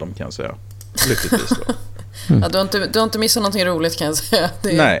varit med om, kan jag säga. Lyckligtvis då. Ja, du har inte missat någonting roligt, kan jag säga.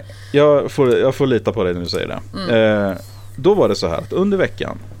 Nej, jag får lita på dig när du säger det. Då var det så här att under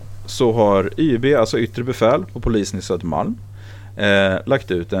veckan så har YB, alltså yttre befäl på polisen i Södermalm,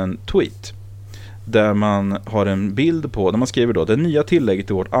 lagt ut en tweet där man har en bild på, där man skriver då: det nya tillägget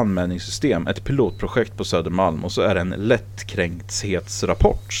till vårt anmälningssystem, ett pilotprojekt på Södermalm, och så är det en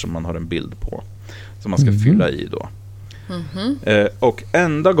lättkränkthetsrapport som man har en bild på som man ska fylla i då. Och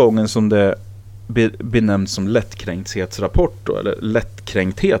enda gången som det benämns som lättkränkthetsrapport då, eller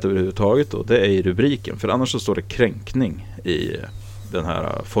lättkränkthet överhuvudtaget då, det är i rubriken, för annars så står det kränkning i den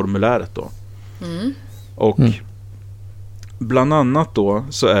här formuläret då. Och bland annat då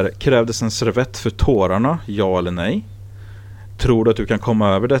så krävdes en servett för tårarna, ja eller nej. Tror du att du kan komma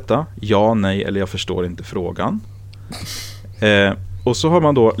över detta? Ja, nej, eller jag förstår inte frågan. Och så har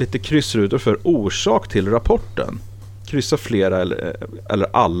man då lite kryssrutor för orsak till rapporten. Kryssa flera eller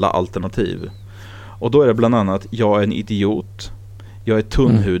alla alternativ. Och då är det bland annat: jag är en idiot, jag är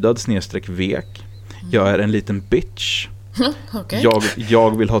tunnhudad / vek, jag är en liten bitch,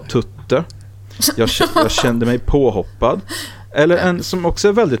 jag vill ha tutte, jag kände mig påhoppad, eller en som också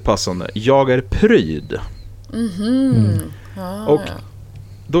är väldigt passande: jag är pryd. Och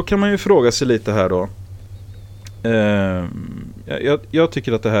då kan man ju fråga sig lite här då. Jag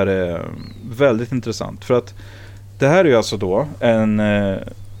tycker att det här är väldigt intressant, för att det här är ju alltså då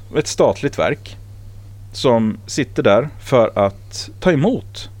ett statligt verk som sitter där för att ta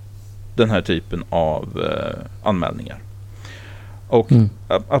emot den här typen av anmälningar. Och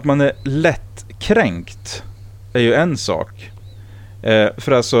att man är lättkränkt är ju en sak.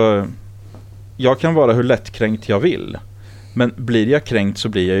 För alltså, jag kan vara hur lättkränkt jag vill, men blir jag kränkt så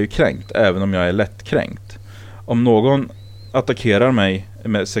blir jag ju kränkt, även om jag är lättkränkt. Om någon attackerar mig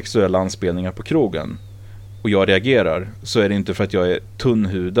med sexuella anspelningar på krogen och jag reagerar, så är det inte för att jag är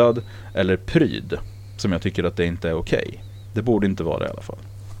tunnhudad eller pryd som jag tycker att det inte är okej. Det borde inte vara det i alla fall.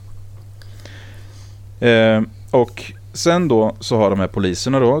 Och sen då så har de här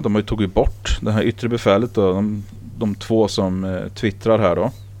poliserna då, de har ju tagit bort det här yttre befälet då, de två som twittrar här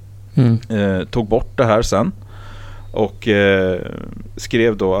då, tog bort det här sen och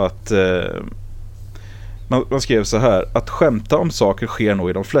skrev då att man skrev så här: att skämta om saker sker nog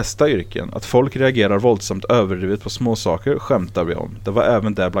i de flesta yrken. Att folk reagerar våldsamt överdrivet på små saker skämtar vi om. Det var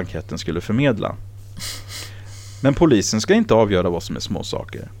även där blanketten skulle förmedla. Men polisen ska inte avgöra vad som är små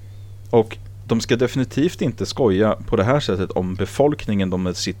saker. Och de ska definitivt inte skoja på det här sättet om befolkningen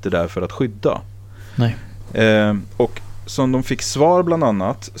de sitter där för att skydda. Nej. Och som de fick svar bland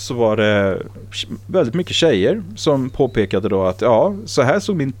annat, så var det väldigt mycket tjejer som påpekade då att ja, så här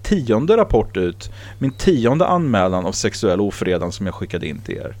såg min 10:e rapport ut. Min 10:e anmälan av sexuell ofredan som jag skickade in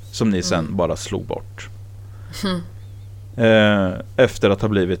till er, som ni sen bara slog bort. Efter att ha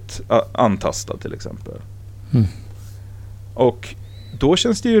blivit antastad till exempel. Och då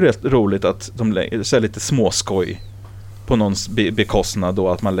känns det ju rätt roligt att de lägger lite småskoj på någons bekostnad då,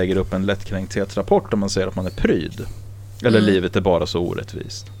 att man lägger upp en lättkränkthetsrapport om man säger att man är pryd. Eller livet är bara så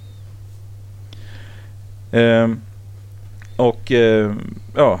orättvist.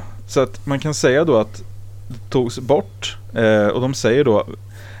 Ja, så att man kan säga då att det togs bort, och de säger då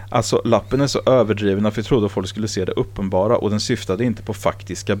alltså lappen är så överdriven att vi trodde att folk skulle se det uppenbara, och den syftade inte på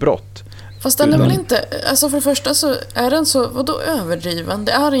faktiska brott. Fast den är väl inte, alltså för det första så är den så, vadå överdriven?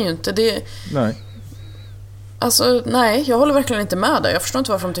 Det är den ju inte, det. Nej. Alltså nej, jag håller verkligen inte med där. Jag förstår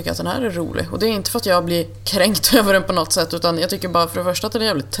inte varför de tycker att den här är rolig. Och det är inte för att jag blir kränkt över den på något sätt, utan jag tycker bara för det första att den är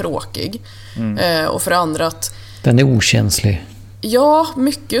jävligt tråkig. Och för det andra att den är okänslig. Ja,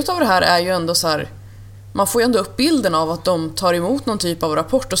 mycket av det här är ju ändå så här. Man får ju ändå upp bilden av att de tar emot någon typ av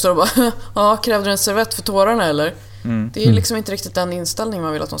rapport och står och bara ja, krävde du en servett för tårarna eller? Det är liksom inte riktigt den inställning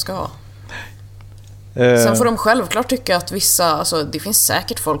man vill att de ska ha. Sen får de självklart tycka att vissa, alltså det finns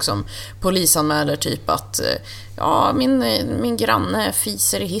säkert folk som polisanmäler typ att ja, min granne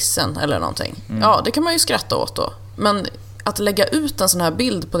fiser i hissen eller någonting. Ja, det kan man ju skratta åt då. Men att lägga ut en sån här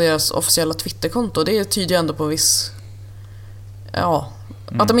bild på deras officiella Twitterkonto, det tyder ju ändå på viss, ja,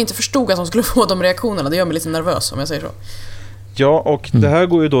 att de inte förstod att de skulle få de reaktionerna. Det gör mig lite nervös om jag säger så. Ja, och det här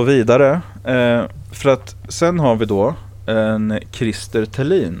går ju då vidare, för att sen har vi då en Christer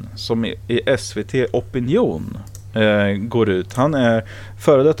Thelin som i SVT Opinion går ut. Han är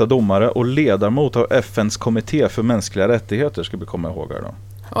före detta domare och ledamot av FNs kommitté för mänskliga rättigheter, ska vi komma ihåg här då.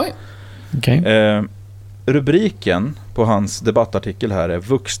 Oj. Okay. Rubriken på hans debattartikel här är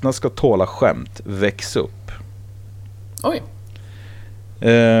 "Vuxna ska tåla skämt, väx upp". Oj.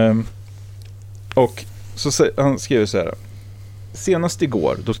 Och så han skriver så här: senast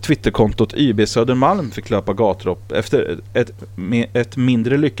igår, då Twitterkontot YB Södermalm fick löpa gatlopp efter ett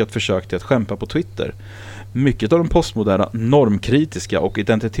mindre lyckat försök till att skämpa på Twitter. Mycket av de postmoderna normkritiska och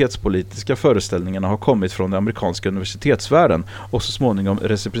identitetspolitiska föreställningarna har kommit från den amerikanska universitetsvärlden och så småningom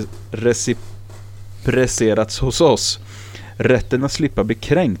reciprocerats hos oss. Rätten att slippa bli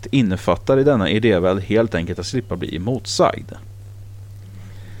kränkt innefattar i denna idévärld helt enkelt att slippa bli emotsagd.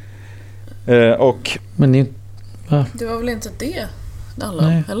 Men det var väl inte det handlade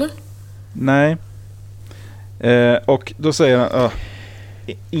om, eller? Nej. Och då säger han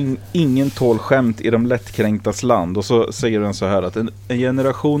ingen tål skämt i de lättkränktas land. Och så säger han så här att en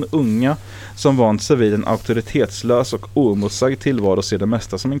generation unga som vant sig vid en auktoritetslös och oemotsagd tillvaro ser det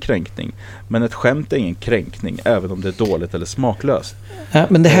mesta som en kränkning. Men ett skämt är ingen kränkning, även om det är dåligt eller smaklöst. Ja,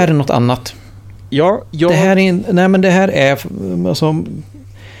 men det här är något annat. Ja. Det här är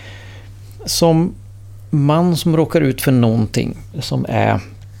som man som råkar ut för någonting som är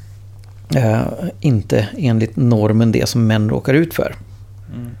inte enligt normen det som män råkar ut för.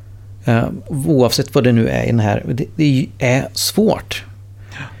 Oavsett vad det nu är i den här, det är svårt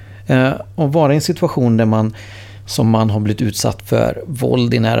att vara i en situation där man har blivit utsatt för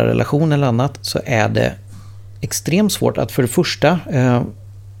våld i nära relation eller annat, så är det extremt svårt att för det första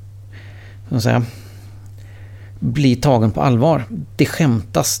bli tagen på allvar. Det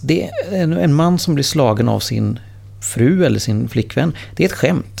skämtas. Det är en man som blir slagen av sin fru eller sin flickvän. Det är ett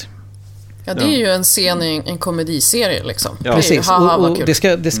skämt. Ja, det är ju en scen i en komediserie liksom. Ja. Precis, och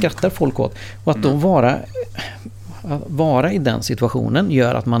det skrattar folk åt. Och att då vara i den situationen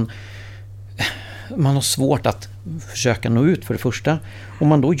gör att man har svårt att försöka nå ut för det första. Om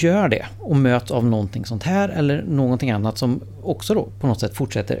man då gör det och möts av någonting sånt här eller någonting annat som också då på något sätt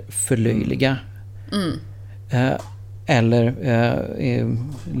fortsätter förlöjliga eller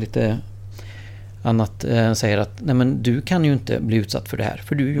lite annat säger att nej, men du kan ju inte bli utsatt för det här,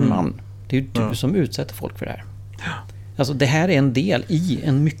 för du är ju man. Det är ju du som utsätter folk för det här. Alltså det här är en del i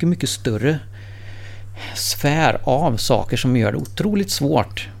en mycket, mycket större sfär av saker som gör det otroligt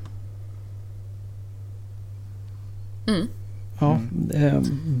svårt. Ja, nej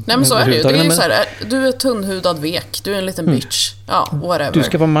men så är det ju. Det är ju så här, du är tunnhudad vek, du är en liten bitch. Ja, whatever. Du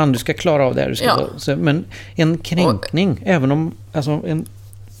ska vara man, du ska klara av det här. Men en kränkning, även om alltså en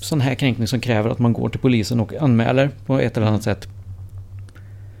sån här kränkning som kräver att man går till polisen och anmäler på ett eller annat sätt.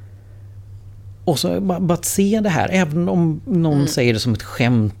 Och så bara att se det här, även om någon säger det som ett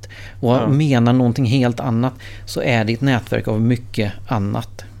skämt och menar någonting helt annat, så är det ett nätverk av mycket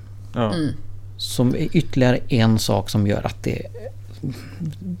annat. Som är ytterligare en sak som gör att det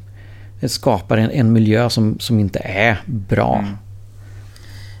skapar en miljö som inte är bra.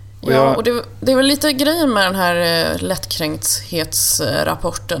 Ja, och det är väl lite grejen med den här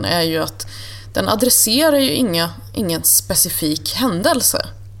lättkränkthetsrapporten är ju att den adresserar ju ingen specifik händelse.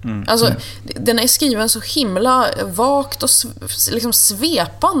 Alltså, den är skriven så himla vagt och liksom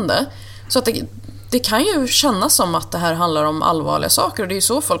svepande så att det kan ju kännas som att det här handlar om allvarliga saker, och det är ju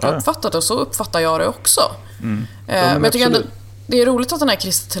så folk har uppfattat det, och så uppfattar jag det också. Men jag tycker ändå, det är roligt att den här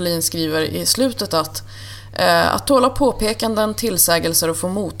Christer Thelin skriver i slutet att tåla påpekanden, tillsägelser och få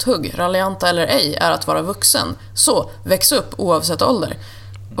mothugg, raljanta eller ej, är att vara vuxen. Så, väx upp oavsett ålder.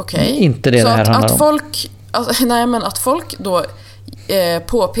 Okej. Inte det så det här handlar om. Folk, nej, men att folk då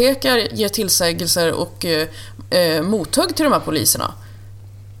påpekar, ger tillsägelser och mothugg till de här poliserna.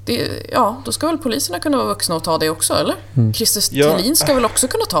 Då ska väl poliserna kunna vara vuxna och ta det också, eller? Christer Thelin ska väl också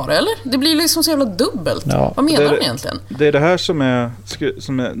kunna ta det, eller? Det blir liksom så jävla dubbelt. Ja. Vad menar han egentligen? Det är det här som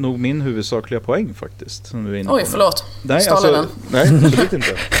är nog min huvudsakliga poäng faktiskt. Som Oj, förlåt. Nej, absolut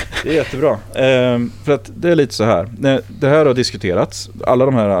inte. Det är jättebra. För att det är lite så här. Det här har diskuterats. Alla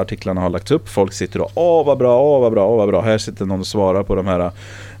de här artiklarna har lagts upp. Folk sitter och vad bra. Här sitter någon och svarar på de här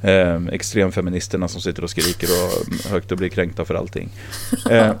extremfeministerna som sitter och skriker och högt och blir kränkta för allting.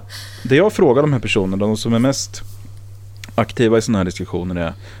 Det jag frågar de här personerna, de som är mest aktiva i såna här diskussioner,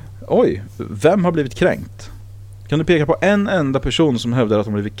 är: oj, vem har blivit kränkt? Kan du peka på en enda person som hävdar att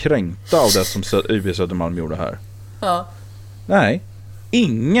de blivit kränkta av det som UB Södermalm gjorde här? Ja. Nej,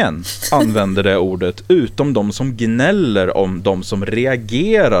 ingen använder det ordet utom de som gnäller om de som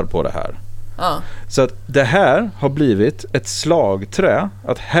reagerar på det här. Ja. Så att det här har blivit ett slagträ.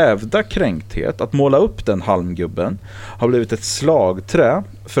 Att hävda kränkthet, att måla upp den halmgubben, har blivit ett slagträ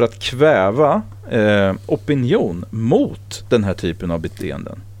för att kväva opinion mot den här typen av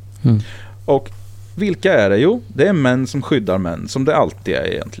beteenden. Och vilka är det? Jo, det är män som skyddar män, som det alltid är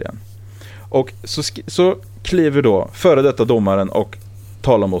egentligen. Och så kliver då före detta domaren och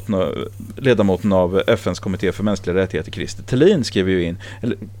talar mot ledamoten av FNs kommitté för mänskliga rättigheter, Christer Thelin,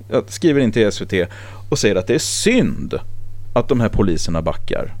 skriver in till SVT och säger att det är synd att de här poliserna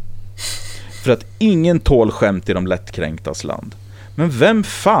backar. För att ingen tål skämt i de lättkränktas land. Men vem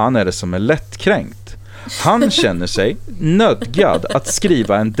fan är det som är lättkränkt? Han känner sig nödgad att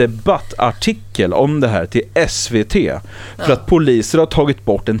skriva en debattartikel om det här till SVT för att poliser har tagit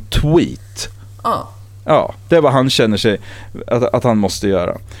bort en tweet. Ja, det är vad han känner sig att han måste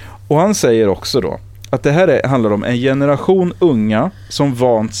göra. Och han säger också då att det här handlar om en generation unga som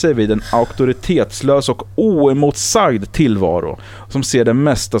vant sig vid en auktoritetslös och oemotsagd tillvaro, som ser det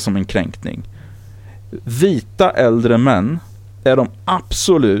mesta som en kränkning. Vita äldre män är de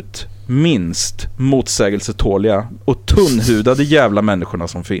absolut minst motsägelsetåliga och tunnhudade jävla människorna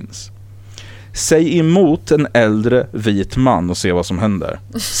som finns. Säg emot en äldre vit man och se vad som händer.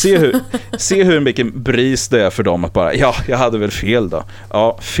 Se hur mycket bris det är för dem att bara, ja, jag hade väl fel då.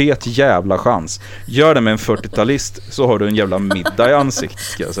 Ja, fet jävla chans. Gör det med en 40-talist så har du en jävla middag i ansiktet,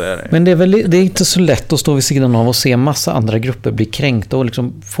 ska jag säga dig. Men det är inte så lätt att stå vid sidan av och se massa andra grupper bli kränkta och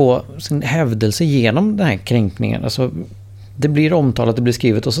liksom få sin hävdelse genom den här kränkningen. Alltså, det blir omtalat, det blir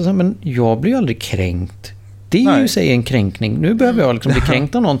skrivet och så säger men jag blir ju aldrig kränkt. Det är ju i sig en kränkning. Nu behöver jag liksom bli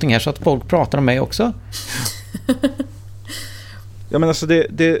kränkt av någonting här så att folk pratar om mig också. Ja, men alltså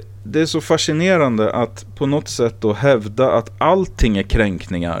det är så fascinerande att på något sätt då hävda att allting är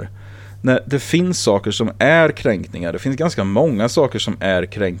kränkningar. När det finns saker som är kränkningar. Det finns ganska många saker som är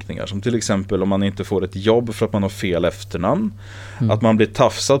kränkningar. Som till exempel om man inte får ett jobb för att man har fel efternamn. Att man blir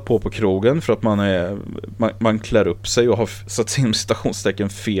tafsad på krogen för att man klär upp sig och har satt sin citationstecken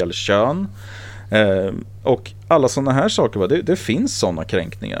fel kön. Och alla sådana här saker, det finns sådana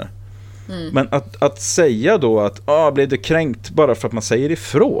kränkningar. Men att säga då att blir det kränkt bara för att man säger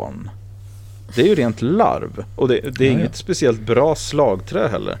ifrån, det är ju rent larv. Och det är inget speciellt bra slagträ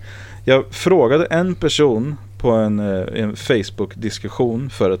heller. Jag frågade en person på en Facebook-diskussion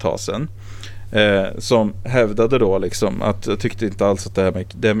för ett tag sedan, som hävdade då liksom att jag tyckte inte alls att det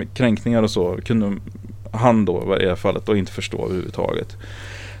här med kränkningar och så kunde han då i det här fallet då inte förstå överhuvudtaget.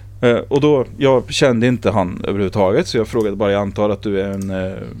 Och då, jag kände inte han överhuvudtaget, så jag frågade bara, jag antar att du är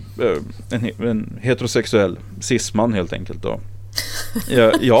en heterosexuell cisman helt enkelt då.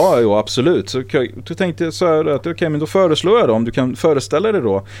 Ja, absolut. Så du tänkte så här att okej, men då föreslår jag då, om du kan föreställa dig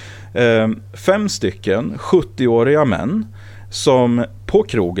då 5 stycken 70-åriga män som på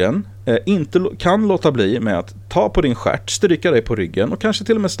krogen inte kan låta bli med att ta på din stjärt, stryka dig på ryggen och kanske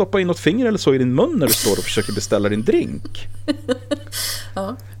till och med stoppa in något finger eller så i din mun när du står och försöker beställa din drink.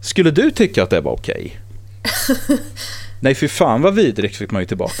 Ja. Skulle du tycka att det var okej? Nej, fy fan vad vidrigt, fick man ju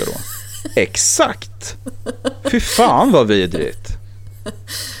tillbaka då. Exakt. Fy fan vad vidrigt.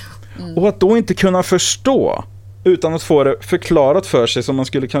 Och att då inte kunna förstå utan att få det förklarat för sig som man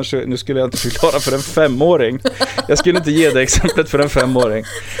skulle kanske, nu skulle jag inte förklara för en 5-åring. Jag skulle inte ge det exemplet för en 5-åring.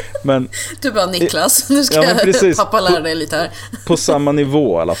 Men du bara, Niklas, nu ska jag pappa lära dig lite här. På samma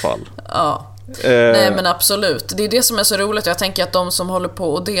nivå i alla fall. Ja. Nej men absolut. Det är det som är så roligt. Jag tänker att de som håller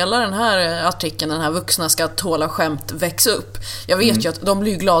på och delar den här artikeln, den här vuxna ska tåla skämt, växa upp. Jag vet ju att de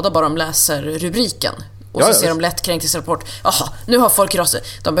blir glada bara de läser rubriken. Och så ser de lättkränkningsrapport. Jaha, nu har folk rasat.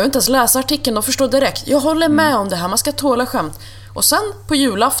 De behöver inte ens läsa artikeln, de förstår direkt. Jag håller med om det här, man ska tåla skämt. Och sen på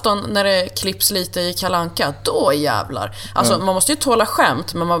julafton när det klipps lite i Kalle Anka, då jävlar. Alltså man måste ju tåla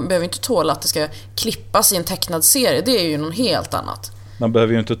skämt, men man behöver inte tåla att det ska klippas i en tecknad serie. Det är ju något helt annat. Man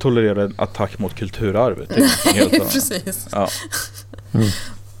behöver ju inte tolerera en attack mot kulturarvet. Nej, precis. Ja.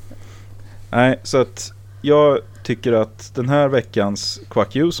 Nej, så att jag tycker att den här veckans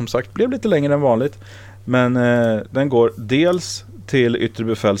Quack You som sagt blev lite längre än vanligt. Men den går dels till Yttre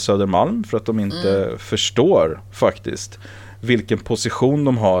befäl Södermalm för att de inte förstår faktiskt vilken position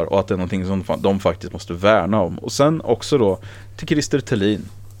de har och att det är någonting som de faktiskt måste värna om. Och sen också då till Christer Thelin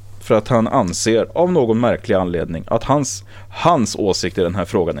för att han anser av någon märklig anledning att hans åsikt i den här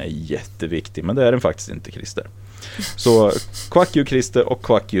frågan är jätteviktig, men det är den faktiskt inte, Christer. Så Quack You Christer och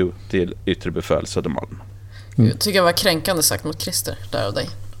Quack You till Yttre befäl Södermalm. Jag tycker jag var kränkande sagt mot Christer där och dig.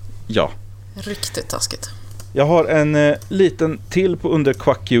 Ja. Riktigt taskigt. Jag har en liten till på under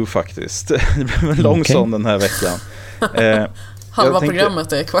Quack You faktiskt. Det blev en lång sån den här veckan. Halva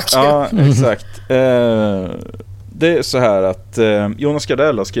programmet är Quack You. Ja, exakt. Det är så här att Jonas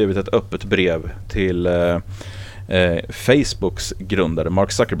Gardell har skrivit ett öppet brev till Facebooks grundare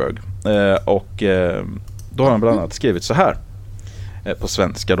Mark Zuckerberg. Och då har han bland annat skrivit så här på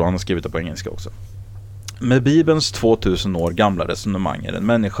svenska, då han har skrivit det på engelska också. Med Bibelns 2000 år gamla resonemang är en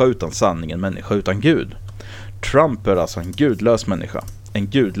människa utan sanning en människa utan Gud. Trump är alltså en gudlös människa. En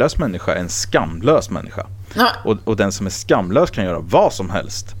gudlös människa är en skamlös människa. Och den som är skamlös kan göra vad som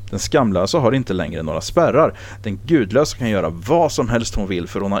helst. Den skamlösa har inte längre några spärrar. Den gudlösa kan göra vad som helst hon vill,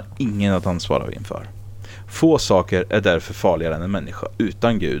 för hon har ingen att ansvara inför. Få saker är därför farligare än en människa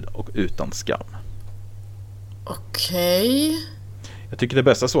utan Gud och utan skam. Okej. Jag tycker det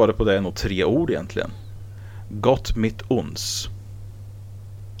bästa svaret på det är nog 3 ord egentligen. Gott mitt ons.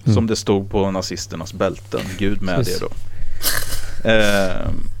 Som det stod på nazisternas bälten. Gud med det då.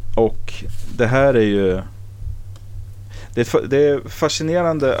 Och det här är ju det är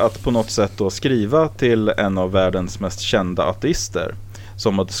fascinerande att på något sätt då skriva till en av världens mest kända ateister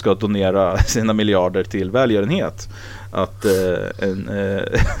som att ska donera sina miljarder till välgörenhet, att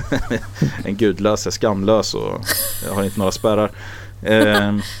en gudlös är skamlös och har inte några spärrar.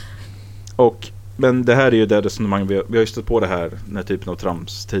 Men det här är ju det resonemang vi har ju stött på det här, den här typen av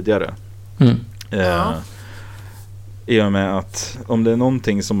trams tidigare. I och med att om det är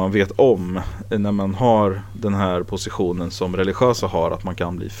någonting som man vet om när man har den här positionen som religiösa har, att man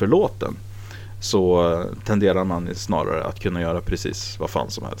kan bli förlåten, så tenderar man snarare att kunna göra precis vad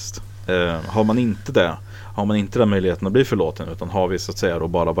fan som helst. Har man inte den möjligheten att bli förlåten, utan har vi så att säga då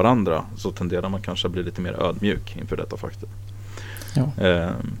bara varandra, så tenderar man kanske att bli lite mer ödmjuk inför detta faktum. Ja.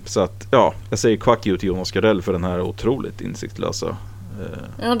 Så att jag säger Quack You till Jonas Gardell för den här otroligt insiktlösa.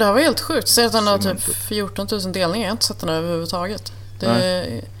 Ja, det här var helt sjukt. Säg att den har typ 14 000 delningar. Jag har inte sett den överhuvudtaget. Det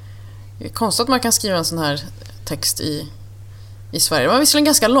är konstigt att man kan skriva en sån här text i Sverige. Det var visserligen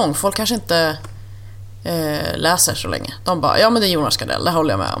ganska lång. Folk kanske inte läser så länge. De bara, men det är Jonas Gardell, det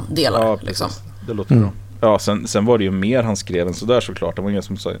håller jag med om. Delar liksom. Det låter bra. Ja, sen var det ju mer han skrev än sådär såklart. Det var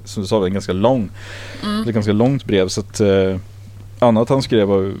som du sa, en ganska långt brev, så att annat han skrev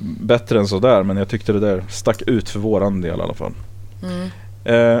var bättre än sådär, men jag tyckte det där stack ut för våran del i alla fall.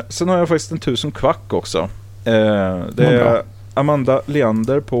 Sen har jag faktiskt en 1000 kvack också. Det är Amanda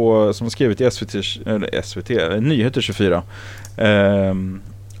Leander som har skrivit i SVT Nyheter 24.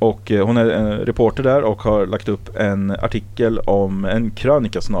 Och hon är en reporter där och har lagt upp en artikel om en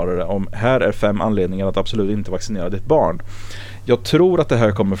krönika snarare om här är 5 anledningar att absolut inte vaccinera ditt barn. Jag tror att det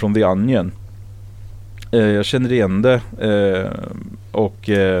här kommer från The Onion. Jag känner igen det. Och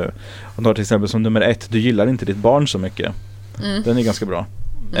hon har till exempel som nummer 1, du gillar inte ditt barn så mycket. Den är ganska bra.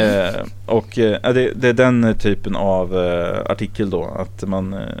 Det är den typen av artikel då, att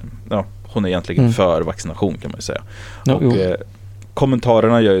man hon är egentligen för vaccination, kan man ju säga. Och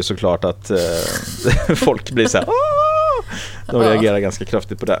kommentarerna gör ju såklart att folk blir så här, de reagerar ganska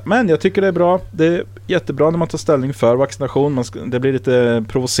kraftigt på det. Men jag tycker det är bra. Det är jättebra när man tar ställning för vaccination. Det blir lite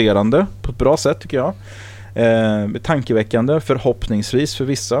provocerande på ett bra sätt, tycker jag. Tankeväckande förhoppningsvis för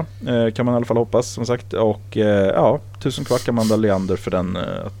vissa, kan man i alla fall hoppas, som sagt. Och 1000 kvack Amanda Leander för den,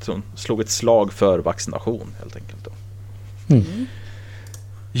 att hon slog ett slag för vaccination helt enkelt då.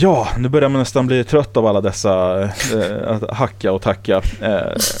 Ja, nu börjar man nästan bli trött av alla dessa att hacka och tacka.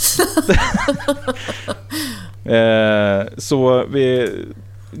 Så vi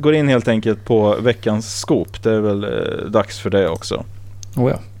går in helt enkelt på veckans scoop. Det är väl dags för det också.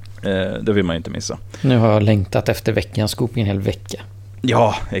 Det vill man inte missa. Nu har jag längtat efter veckans scoop en hel vecka.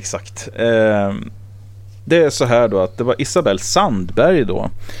 Ja, exakt. Det är så här då att det var Isabel Sandberg då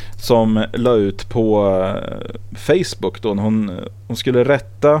som la ut på Facebook då när hon skulle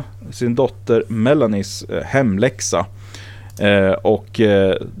rätta sin dotter Melanies hemläxa. Och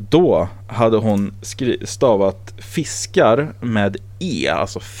då hade hon stavat fiskar med E,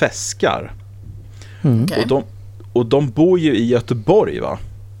 alltså fäskar. Okay. Och de bor ju i Göteborg, va?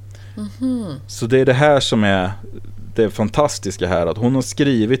 Mm-hmm. Så det är det här som är det fantastiska här, att hon har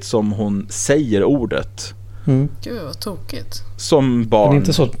skrivit som hon säger ordet. Gud, vad tokigt. Som barn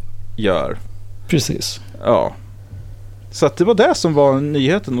inte så... gör. Precis. Ja. Så att det var det som var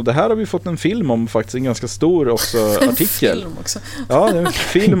nyheten, och det här har vi fått en film om, faktiskt en ganska stor också artikel. Film också. Ja, det är en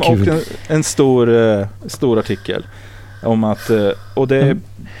film och en stor artikel om att och det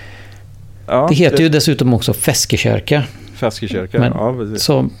ja, det heter ju dessutom också Feskekärka. Feskekärka, ja, precis.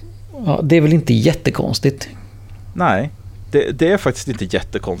 Så ja, det är väl inte jättekonstigt. Nej, det är faktiskt inte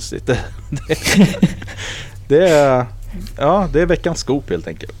jättekonstigt. Det är veckans scoop helt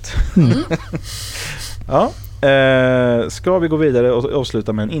enkelt. Ja. Ska vi gå vidare och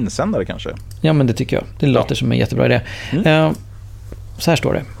avsluta med en insändare kanske? Ja, men det tycker jag. Det låter som en jättebra idé. Så här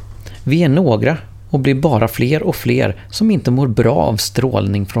står det. Vi är några och blir bara fler och fler som inte mår bra av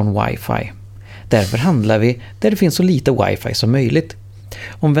strålning från wifi. Därför handlar vi där det finns så lite wifi som möjligt.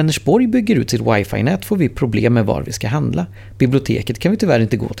 Om Vänersborg bygger ut sitt wifi-nät får vi problem med var vi ska handla. Biblioteket kan vi tyvärr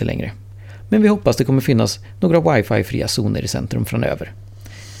inte gå till längre. Men vi hoppas det kommer finnas några wifi-fria zoner i centrum framöver.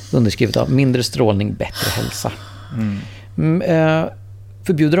 Underskrivet av mindre strålning, bättre hälsa.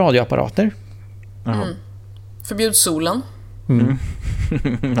 Förbjud radioapparater. Förbjud solen.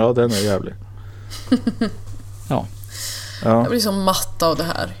 Ja, den är jävlig. Ja. Jag blir så matt av det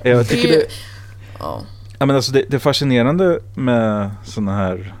här. Jag tycker Ja. Ja, men alltså det är fascinerande med såna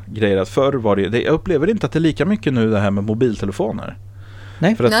här grejer, att förr var det, jag upplever inte att det är lika mycket nu det här med mobiltelefoner.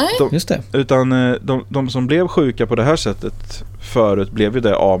 Nej, för att just det. Utan de som blev sjuka på det här sättet förut blev ju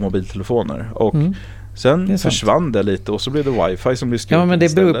det av mobiltelefoner. Och sen försvann det lite och så blev det wifi som blev skruvat. Ja, men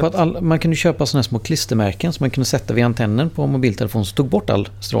det beror på att man kunde köpa såna små klistermärken som man kunde sätta vid antennen på mobiltelefonen som tog bort all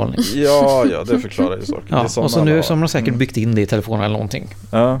strålning. Ja, det förklarar ju saker. Ja, och så nu så har man säkert byggt in det i telefonen eller någonting.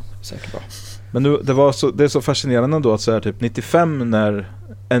 Ja. Säkert bra. Men nu, det är så fascinerande då att så här, typ 95 när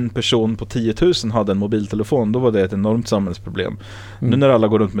en person på 10 000 hade en mobiltelefon, då var det ett enormt samhällsproblem. Nu när alla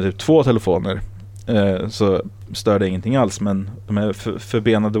går runt med typ 2 telefoner så stör det ingenting alls, men de här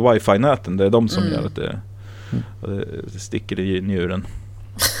förbenade wifi-näten, det är de som gör att det sticker i njuren.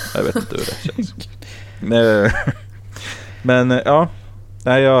 Jag vet inte hur det känns. Men ja,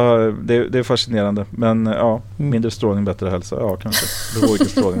 nej, det är fascinerande. Men ja, mindre strålning, bättre hälsa. Ja, kanske. Det var inte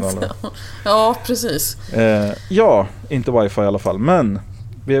strålning alla. Ja, precis. Ja, inte wifi i alla fall. Men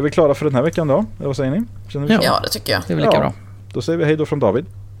vi är väl klara för den här veckan då? Vad säger ni? Ja, det tycker jag. Det är väl lika bra. Då säger vi hej då från David.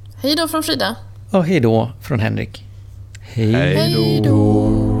 Hej då från Frida. Och hej då från Henrik. Hej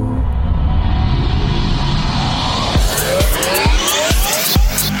då.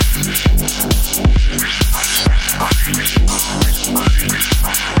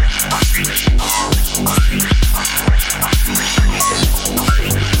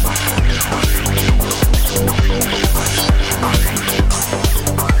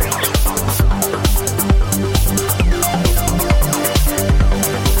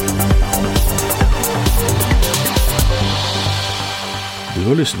 Du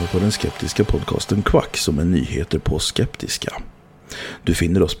har lyssnat på den skeptiska podcasten Quack som är nyheter på skeptiska. Du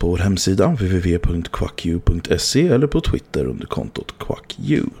finner oss på vår hemsida www.quacku.se eller på Twitter under kontot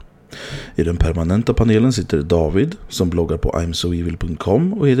quacku. I den permanenta panelen sitter David som bloggar på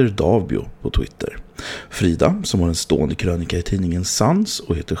imsoevil.com och heter Davbio på Twitter. Frida som har en stående krönika i tidningen Sans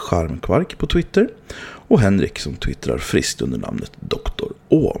och heter Charmkvark på Twitter. Och Henrik som twittrar friskt under namnet Dr.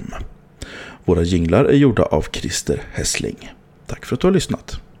 Ohm. Våra jinglar är gjorda av Christer Hessling. Tack för att du har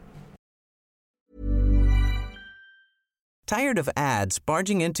lyssnat. Tired of ads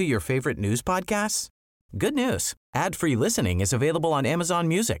barging into your favorite news podcasts? Good news. Ad-free listening is available on Amazon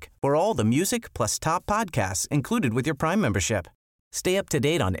Music for all the music plus top podcasts included with your Prime membership. Stay up to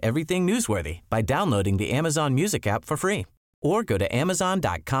date on everything newsworthy by downloading the Amazon Music app for free or go to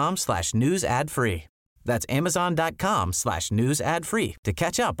amazon.com/news ad free. That's amazon.com/news ad free to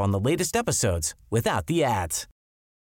catch up on the latest episodes without the ads.